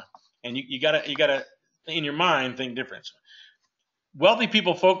gonna, and you gotta in your mind think different. Wealthy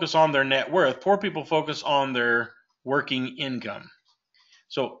people focus on their net worth. Poor people focus on their working income.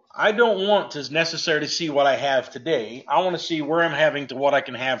 So I don't want to necessarily see what I have today. I want to see where I'm having to what I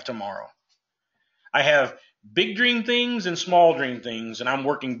can have tomorrow. I have big dream things and small dream things, and I'm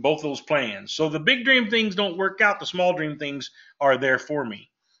working both those plans. So the big dream things don't work out. The small dream things are there for me.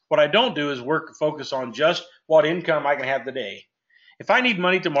 What I don't do is focus on just what income I can have today. If I need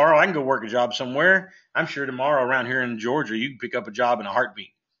money tomorrow, I can go work a job somewhere. I'm sure tomorrow around here in Georgia, you can pick up a job in a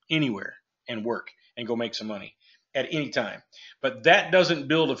heartbeat anywhere and work and go make some money at any time. But that doesn't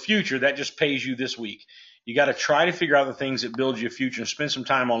build a future. That just pays you this week. You got to try to figure out the things that build you a future and spend some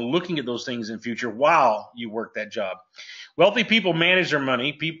time on looking at those things in the future while you work that job. Wealthy people manage their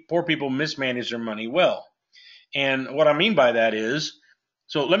money. Poor people mismanage their money well. And what I mean by that is,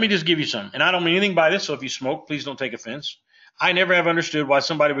 so let me just give you some. And I don't mean anything by this, so if you smoke, please don't take offense. I never have understood why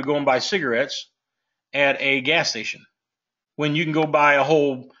somebody would go and buy cigarettes at a gas station when you can go buy a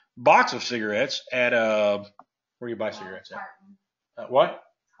whole box of cigarettes at a, where you buy cigarettes at? What?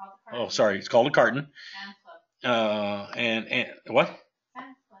 Oh, sorry. It's called a carton. And what?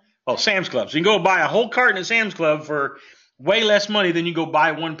 Sam's Club. Oh, Sam's Club. So you can go buy a whole carton at Sam's Club for way less money than you go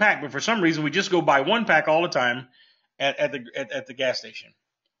buy one pack. But for some reason, we just go buy one pack all the time at the gas station.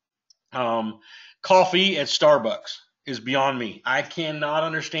 Coffee at Starbucks is beyond me. I cannot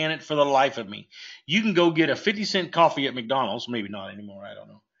understand it for the life of me. You can go get a 50-cent coffee at McDonald's. Maybe not anymore. I don't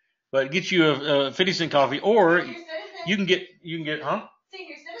know. But get you a 50-cent coffee, or you can get, huh?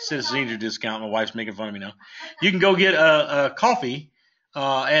 Senior discount. My wife's making fun of me now. You can go get a coffee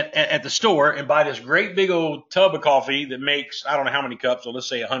at the store and buy this great big old tub of coffee that makes, I don't know how many cups, so let's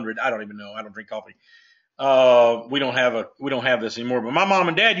say 100. I don't even know. I don't drink coffee. We don't have this anymore. But my mom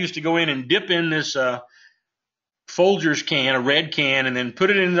and dad used to go in and dip in this Folgers can, a red can, and then put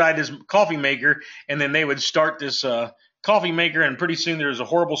it inside this coffee maker, and then they would start this coffee maker, and pretty soon there was a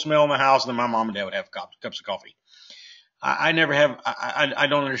horrible smell in the house, and then my mom and dad would have cups of coffee. I never have. I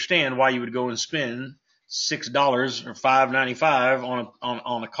don't understand why you would go and spend $6 or $5.95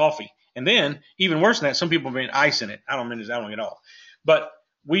 on a coffee, and then even worse than that, some people put ice in it. I don't mean that at all, but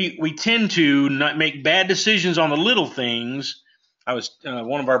we tend to not make bad decisions on the little things. I was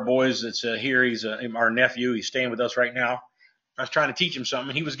one of our boys that's here. He's our nephew. He's staying with us right now. I was trying to teach him something,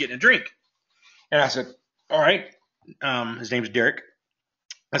 and he was getting a drink, and I said, "All right." His name's Derek.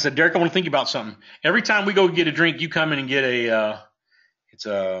 I said, Derek, I want to think about something. Every time we go get a drink, you come in and get it's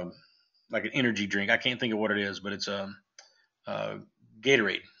like an energy drink. I can't think of what it is, but it's a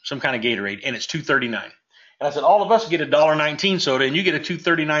Gatorade, some kind of Gatorade, and it's $2.39. And I said, all of us get a $1.19 soda, and you get a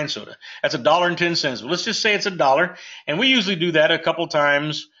 $2.39 soda. That's $1.10. Well, let's just say it's $1, and we usually do that a couple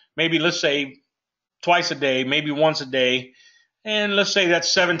times, maybe let's say twice a day, maybe once a day. And let's say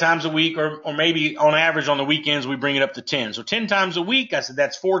that's 7 times a week, or maybe on average on the weekends we bring it up to 10. So 10 times a week, I said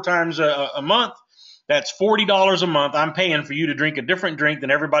that's 4 times a month. That's $40 a month I'm paying for you to drink a different drink than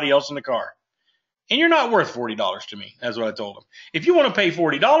everybody else in the car. And you're not worth $40 to me. That's what I told him. If you want to pay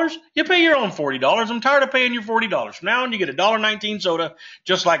 $40, you pay your own $40. I'm tired of paying you $40. From now on, you get a $1.19 soda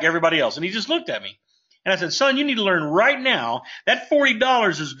just like everybody else. And he just looked at me. And I said, son, you need to learn right now that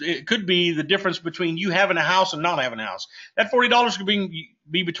 $40 it could be the difference between you having a house and not having a house. That $40 could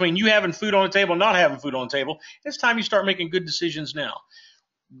be between you having food on the table and not having food on the table. It's time you start making good decisions now.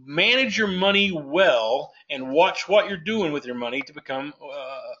 Manage your money well and watch what you're doing with your money to become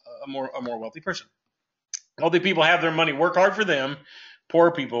a more wealthy person. Wealthy people have their money work hard for them. Poor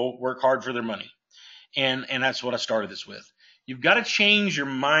people work hard for their money. And that's what I started this with. You've got to change your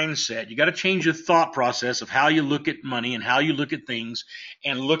mindset. You've got to change your thought process of how you look at money and how you look at things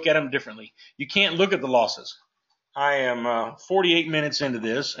and look at them differently. You can't look at the losses. I am 48 minutes into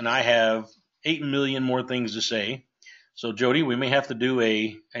this, and I have 8 million more things to say. So, Jody, we may have to do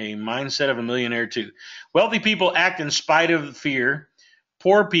a mindset of a millionaire too. Wealthy people act in spite of fear.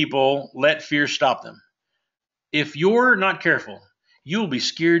 Poor people let fear stop them. If you're not careful, you'll be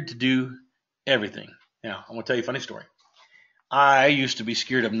scared to do everything. Now, I'm going to tell you a funny story. I used to be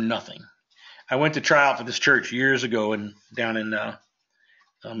scared of nothing. I went to try out for this church years ago down in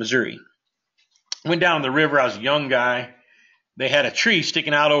Missouri. Went down the river. I was a young guy. They had a tree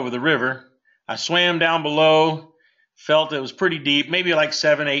sticking out over the river. I swam down below, felt it was pretty deep, maybe like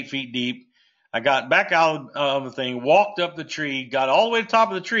 7, 8 feet deep. I got back out of the thing, walked up the tree, got all the way to the top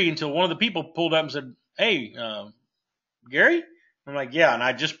of the tree until one of the people pulled up and said, hey, Gary? I'm like, yeah, and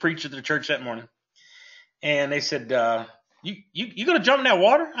I just preached at the church that morning. And they said, You going to jump in that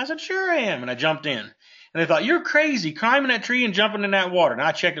water? I said, sure I am. And I jumped in. And they thought, you're crazy climbing that tree and jumping in that water. And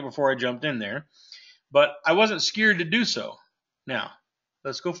I checked it before I jumped in there. But I wasn't scared to do so. Now,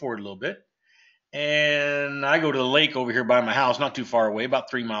 let's go forward a little bit. And I go to the lake over here by my house, not too far away,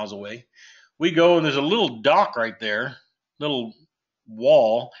 about 3 miles away. We go, and there's a little dock right there, little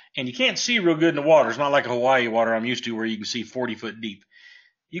wall. And you can't see real good in the water. It's not like a Hawaii water I'm used to where you can see 40 foot deep.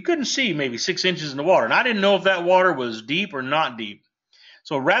 You couldn't see maybe 6 inches in the water. And I didn't know if that water was deep or not deep.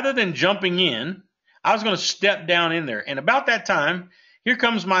 So rather than jumping in, I was going to step down in there. And about that time, here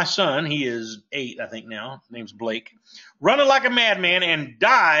comes my son. He is 8, I think now. His name's Blake. Running like a madman and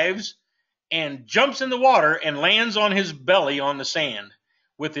dives and jumps in the water and lands on his belly on the sand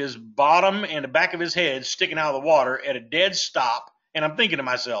with his bottom and the back of his head sticking out of the water at a dead stop. And I'm thinking to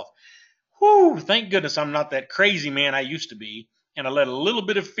myself, whew, thank goodness I'm not that crazy man I used to be. And I let a little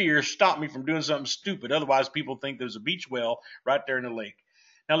bit of fear stop me from doing something stupid. Otherwise, people think there's a beach well right there in the lake.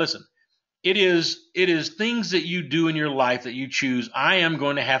 Now, listen, it is things that you do in your life that you choose. I am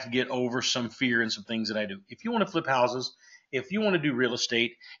going to have to get over some fear and some things that I do. If you want to flip houses, if you want to do real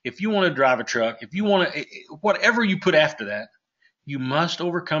estate, if you want to drive a truck, if you want to, whatever you put after that, you must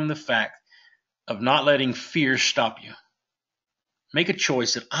overcome the fact of not letting fear stop you. Make a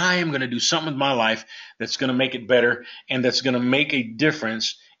choice that I am going to do something with my life that's going to make it better and that's going to make a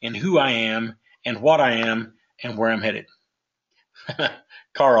difference in who I am and what I am and where I'm headed.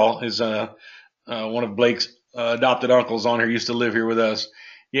 Carl is one of Blake's adopted uncles on here, used to live here with us.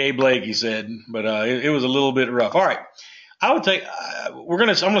 Yay, Blake, he said, but it was a little bit rough. All right. I would take, I'm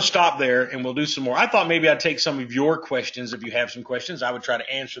going to stop there and we'll do some more. I thought maybe I'd take some of your questions. If you have some questions, I would try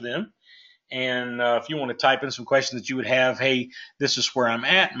to answer them. And if you want to type in some questions that you would have, hey, this is where I'm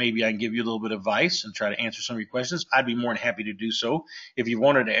at, maybe I can give you a little bit of advice and try to answer some of your questions. I'd be more than happy to do so. If you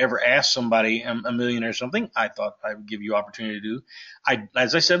wanted to ever ask somebody, a millionaire or something, I thought I would give you opportunity to do.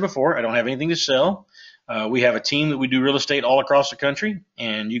 As I said before, I don't have anything to sell. We have a team that we do real estate all across the country,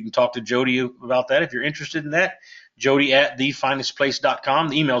 and you can talk to Jody about that if you're interested in that. Jody at thefinestplace.com.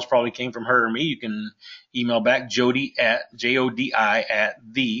 The emails probably came from her or me. You can email back Jody at Jodi at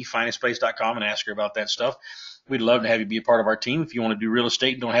thefinestplace.com and ask her about that stuff. We'd love to have you be a part of our team. If you want to do real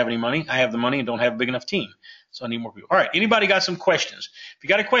estate and don't have any money, I have the money and don't have a big enough team. So I need more people. All right. Anybody got some questions? If you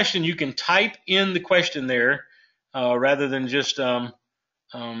got a question, you can type in the question there rather than just raise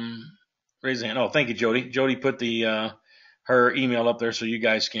a hand. Oh, thank you, Jody. Jody put the her email up there so you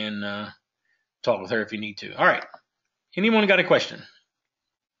guys can talk with her if you need to. All right. Anyone got a question?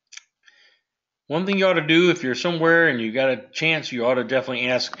 One thing you ought to do if you're somewhere and you got a chance, you ought to definitely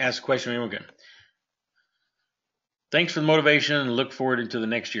ask a question. Okay. Thanks for the motivation and look forward into the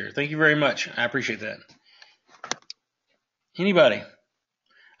next year. Thank you very much. I appreciate that. Anybody?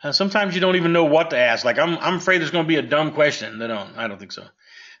 Sometimes you don't even know what to ask. Like I'm afraid there's going to be a dumb question. No, I don't think so.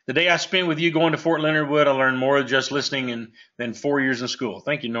 The day I spent with you going to Fort Leonard Wood, I learned more just listening than 4 years in school.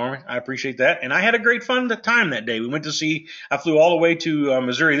 Thank you, Norman. I appreciate that. And I had a great fun time that day. I flew all the way to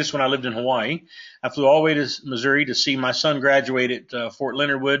Missouri. This is when I lived in Hawaii. I flew all the way to Missouri to see my son graduate at Fort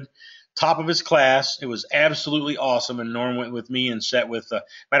Leonard Wood, top of his class. It was absolutely awesome. And Norm went with me and sat with,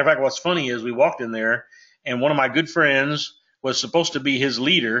 matter of fact, what's funny is we walked in there and one of my good friends was supposed to be his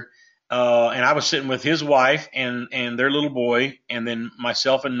leader. And I was sitting with his wife and their little boy, and then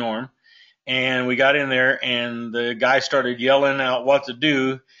myself and Norm. And we got in there, and the guy started yelling out what to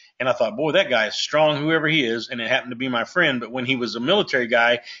do. And I thought, boy, that guy is strong, whoever he is. And it happened to be my friend. But when he was a military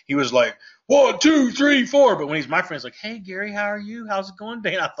guy, he was like, 1, 2, 3, 4. But when he's my friend, it's like, hey, Gary, how are you? How's it going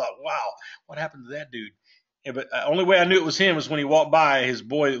today? And I thought, wow, what happened to that dude? Yeah, but the only way I knew it was him was when he walked by, his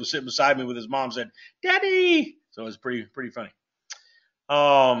boy that was sitting beside me with his mom said, Daddy. So it was pretty funny.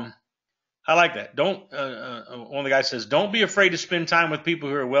 I like that. One of the guys says, don't be afraid to spend time with people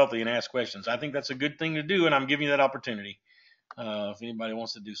who are wealthy and ask questions. I think that's a good thing to do, and I'm giving you that opportunity if anybody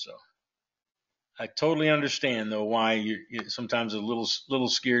wants to do so. I totally understand, though, why you're sometimes a little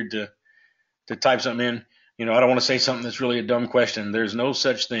scared to type something in. I don't want to say something that's really a dumb question. There's no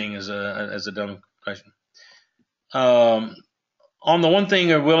such thing as a dumb question. On the one thing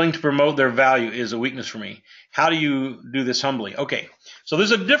they're willing to promote their value is a weakness for me. How do you do this humbly? Okay, so there's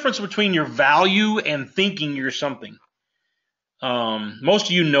a difference between your value and thinking you're something. Most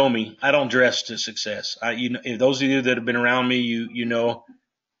of you know me. I don't dress to success. If those of you that have been around me, you know.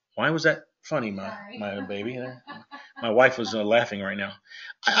 Why was that funny, my baby? My wife was laughing right now.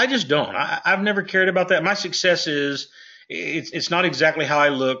 I just don't. I've never cared about that. My success is it's not exactly how I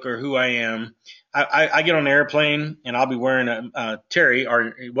look or who I am. I get on an airplane and I'll be wearing Terry,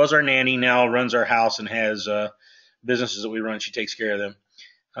 was our nanny, now runs our house and has businesses that we run. She takes care of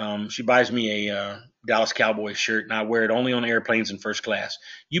them. She buys me a Dallas Cowboys shirt and I wear it only on airplanes in first class.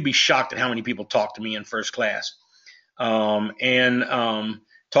 You'd be shocked at how many people talk to me in first class and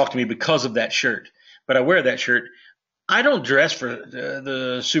talk to me because of that shirt. But I wear that shirt. I don't dress for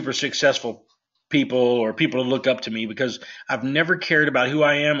the super successful people or people to look up to me because I've never cared about who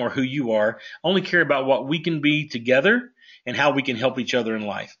I am or who you are. I only care about what we can be together and how we can help each other in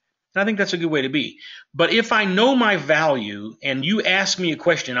life. And I think that's a good way to be. But if I know my value and you ask me a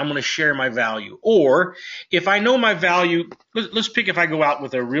question, I'm going to share my value. Or if I know my value, let's pick if I go out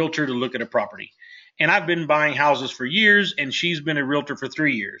with a realtor to look at a property. And I've been buying houses for years and she's been a realtor for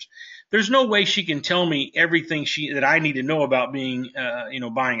 3 years. There's no way she can tell me everything that I need to know about buying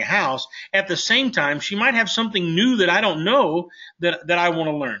a house. At the same time, she might have something new that I don't know that I want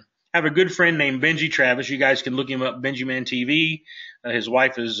to learn. I have a good friend named Benji Travis. You guys can look him up, Benjamin TV. His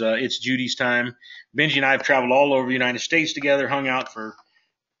wife is It's Judy's Time. Benji and I have traveled all over the United States together, hung out for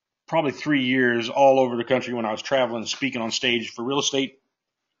probably 3 years all over the country when I was traveling, speaking on stage for real estate.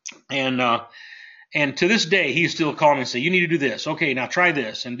 And to this day, he's still calling me and say, you need to do this. Okay, now try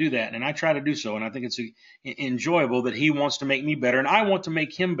this and do that. And I try to do so. And I think it's enjoyable that he wants to make me better and I want to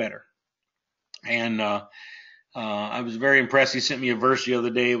make him better. And I was very impressed. He sent me a verse the other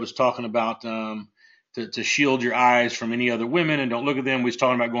day. It was talking about to shield your eyes from any other women and don't look at them. We was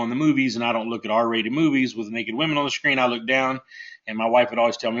talking about going to the movies, and I don't look at R-rated movies with naked women on the screen. I look down, and my wife would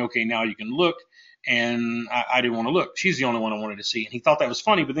always tell me, okay, now you can look. And I didn't want to look. She's the only one I wanted to see. And he thought that was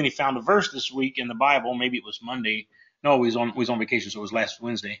funny, but then he found a verse this week in the Bible. Maybe it was Monday. No, he was on vacation, so it was last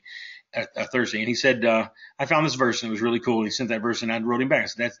Thursday. And he said, I found this verse, and it was really cool. And he sent that verse, and I wrote him back.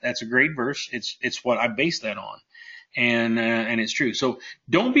 So that's a great verse. It's what I base that on. And it's true. So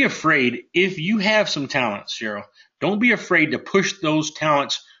don't be afraid if you have some talents, Cheryl. Don't be afraid to push those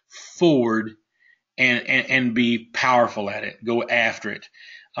talents forward and be powerful at it. Go after it.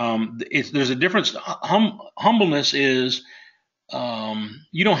 There's a difference. Humbleness is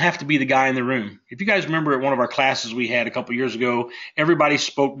you don't have to be the guy in the room. If you guys remember at one of our classes we had a couple years ago, everybody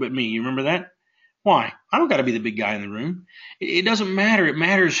spoke but me. You remember that? Why? I don't got to be the big guy in the room. It doesn't matter. It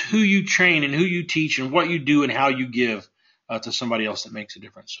matters who you train and who you teach and what you do and how you give to somebody else that makes a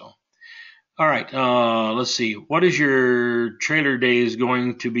difference. So, all right. Let's see. What is your trailer days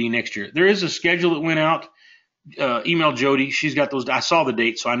going to be next year? There is a schedule that went out. Email Jody. She's got those. I saw the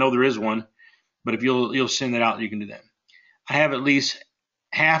date, so I know there is one. But if you'll send that out, you can do that. I have at least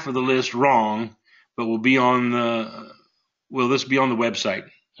half of the list wrong, but will this be on the website?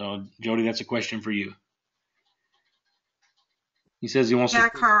 So, Jody, that's a question for you. He says he wants Yeah, to.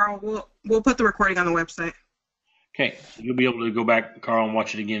 Carl, we'll put the recording on the website. Okay, so you'll be able to go back, Carl, and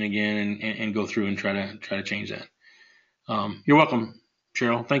watch it again and go through and try to change that. You're welcome,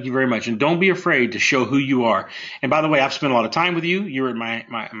 Cheryl. Thank you very much. And don't be afraid to show who you are. And by the way, I've spent a lot of time with you. You're at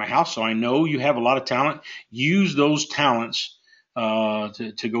my house, so I know you have a lot of talent. Use those talents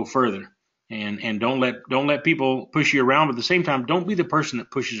to go further. And don't let people push you around, but at the same time, don't be the person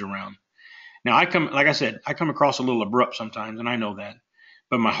that pushes around. Now, like I said, I come across a little abrupt sometimes, and I know that.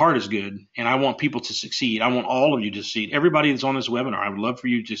 But my heart is good, and I want people to succeed. I want all of you to succeed. Everybody that's on this webinar, I would love for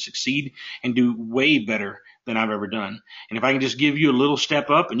you to succeed and do way better than I've ever done. And if I can just give you a little step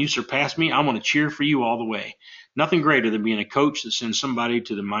up and you surpass me, I want to cheer for you all the way. Nothing greater than being a coach that sends somebody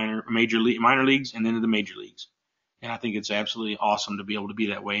to the minor leagues and then to the major leagues. And I think it's absolutely awesome to be able to be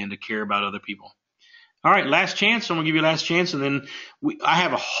that way and to care about other people. All right, last chance. I'm going to give you a last chance, and then I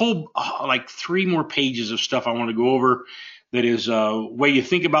have a whole, like 3 more pages of stuff I want to go over that is way you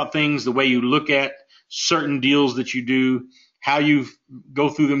think about things, the way you look at certain deals that you do, how you go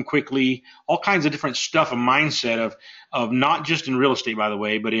through them quickly, all kinds of different stuff, a mindset of not just in real estate, by the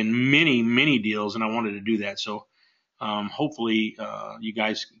way, but in many, many deals, and I wanted to do that. So hopefully you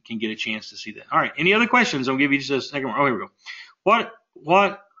guys can get a chance to see that. All right, any other questions? I'll give you just a second more. Oh, here we go.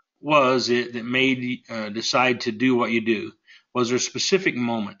 What was it that made you decide to do what you do? Was there a specific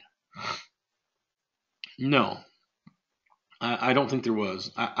moment? No, I don't think there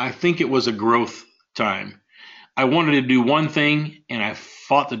was. I think it was a growth time. I wanted to do one thing, and I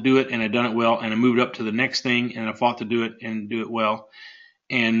fought to do it, and I done it well, and I moved up to the next thing, and I fought to do it and do it well.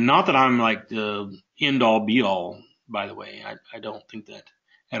 And not that I'm like the end all be all, by the way. I don't think that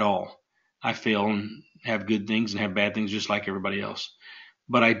at all. I fail and have good things and have bad things just like everybody else.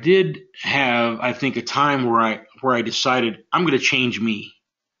 But I did have, I think, a time where I decided I'm going to change me.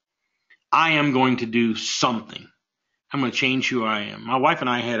 I am going to do something. I'm going to change who I am. My wife and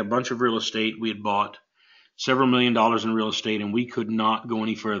I had a bunch of real estate. We had bought several $1 million in real estate, and we could not go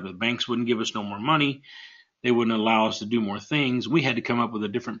any further. The banks wouldn't give us no more money. They wouldn't allow us to do more things. We had to come up with a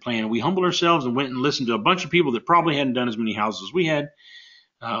different plan. We humbled ourselves and went and listened to a bunch of people that probably hadn't done as many houses as we had.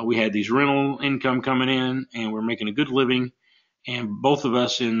 We had these rental income coming in, and we're making a good living. And both of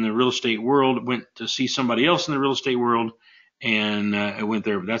us in the real estate world went to see somebody else in the real estate world, and it went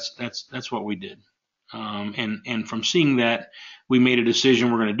there. But that's what we did. And from seeing that, we made a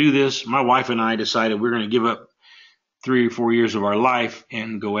decision. We're going to do this. My wife and I decided we're going to give up 3 or 4 years of our life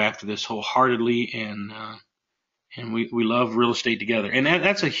and go after this wholeheartedly. And we love real estate together. And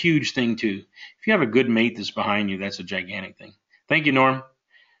that's a huge thing too. If you have a good mate that's behind you, that's a gigantic thing. Thank you, Norm.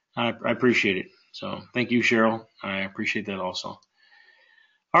 I appreciate it. So thank you, Cheryl. I appreciate that also.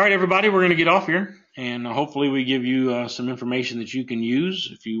 All right, everybody, we're going to get off here, and hopefully we give you some information that you can use.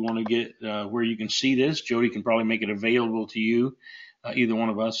 If you want to get where you can see this, Jody can probably make it available to you, either one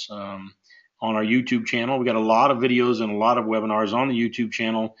of us, on our YouTube channel. We got a lot of videos and a lot of webinars on the YouTube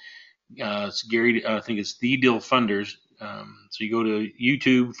channel. It's Gary, I think it's The Deal Funders. So you go to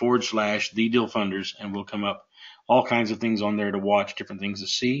YouTube/The Deal Funders, and we'll come up. All kinds of things on there to watch, different things to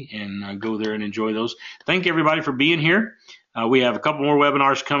see, and go there and enjoy those. Thank everybody for being here. We have a couple more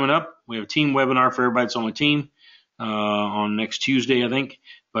webinars coming up. We have a team webinar for everybody that's on the team on next Tuesday, I think.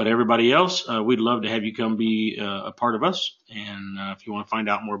 But everybody else, we'd love to have you come be a part of us. And if you want to find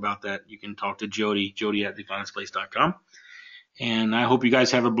out more about that, you can talk to Jody at thefinanceplace.com. And I hope you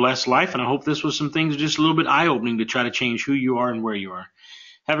guys have a blessed life. And I hope this was some things just a little bit eye-opening to try to change who you are and where you are.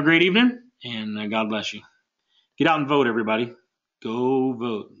 Have a great evening, and God bless you. Get out and vote, everybody. Go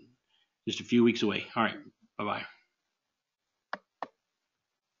vote. Just a few weeks away. All right. Bye-bye.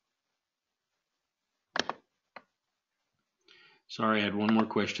 Sorry, I had one more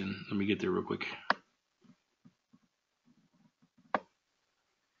question. Let me get there real quick.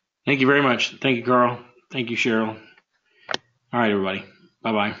 Thank you very much. Thank you, Carl. Thank you, Cheryl. All right, everybody.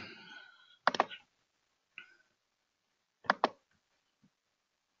 Bye-bye.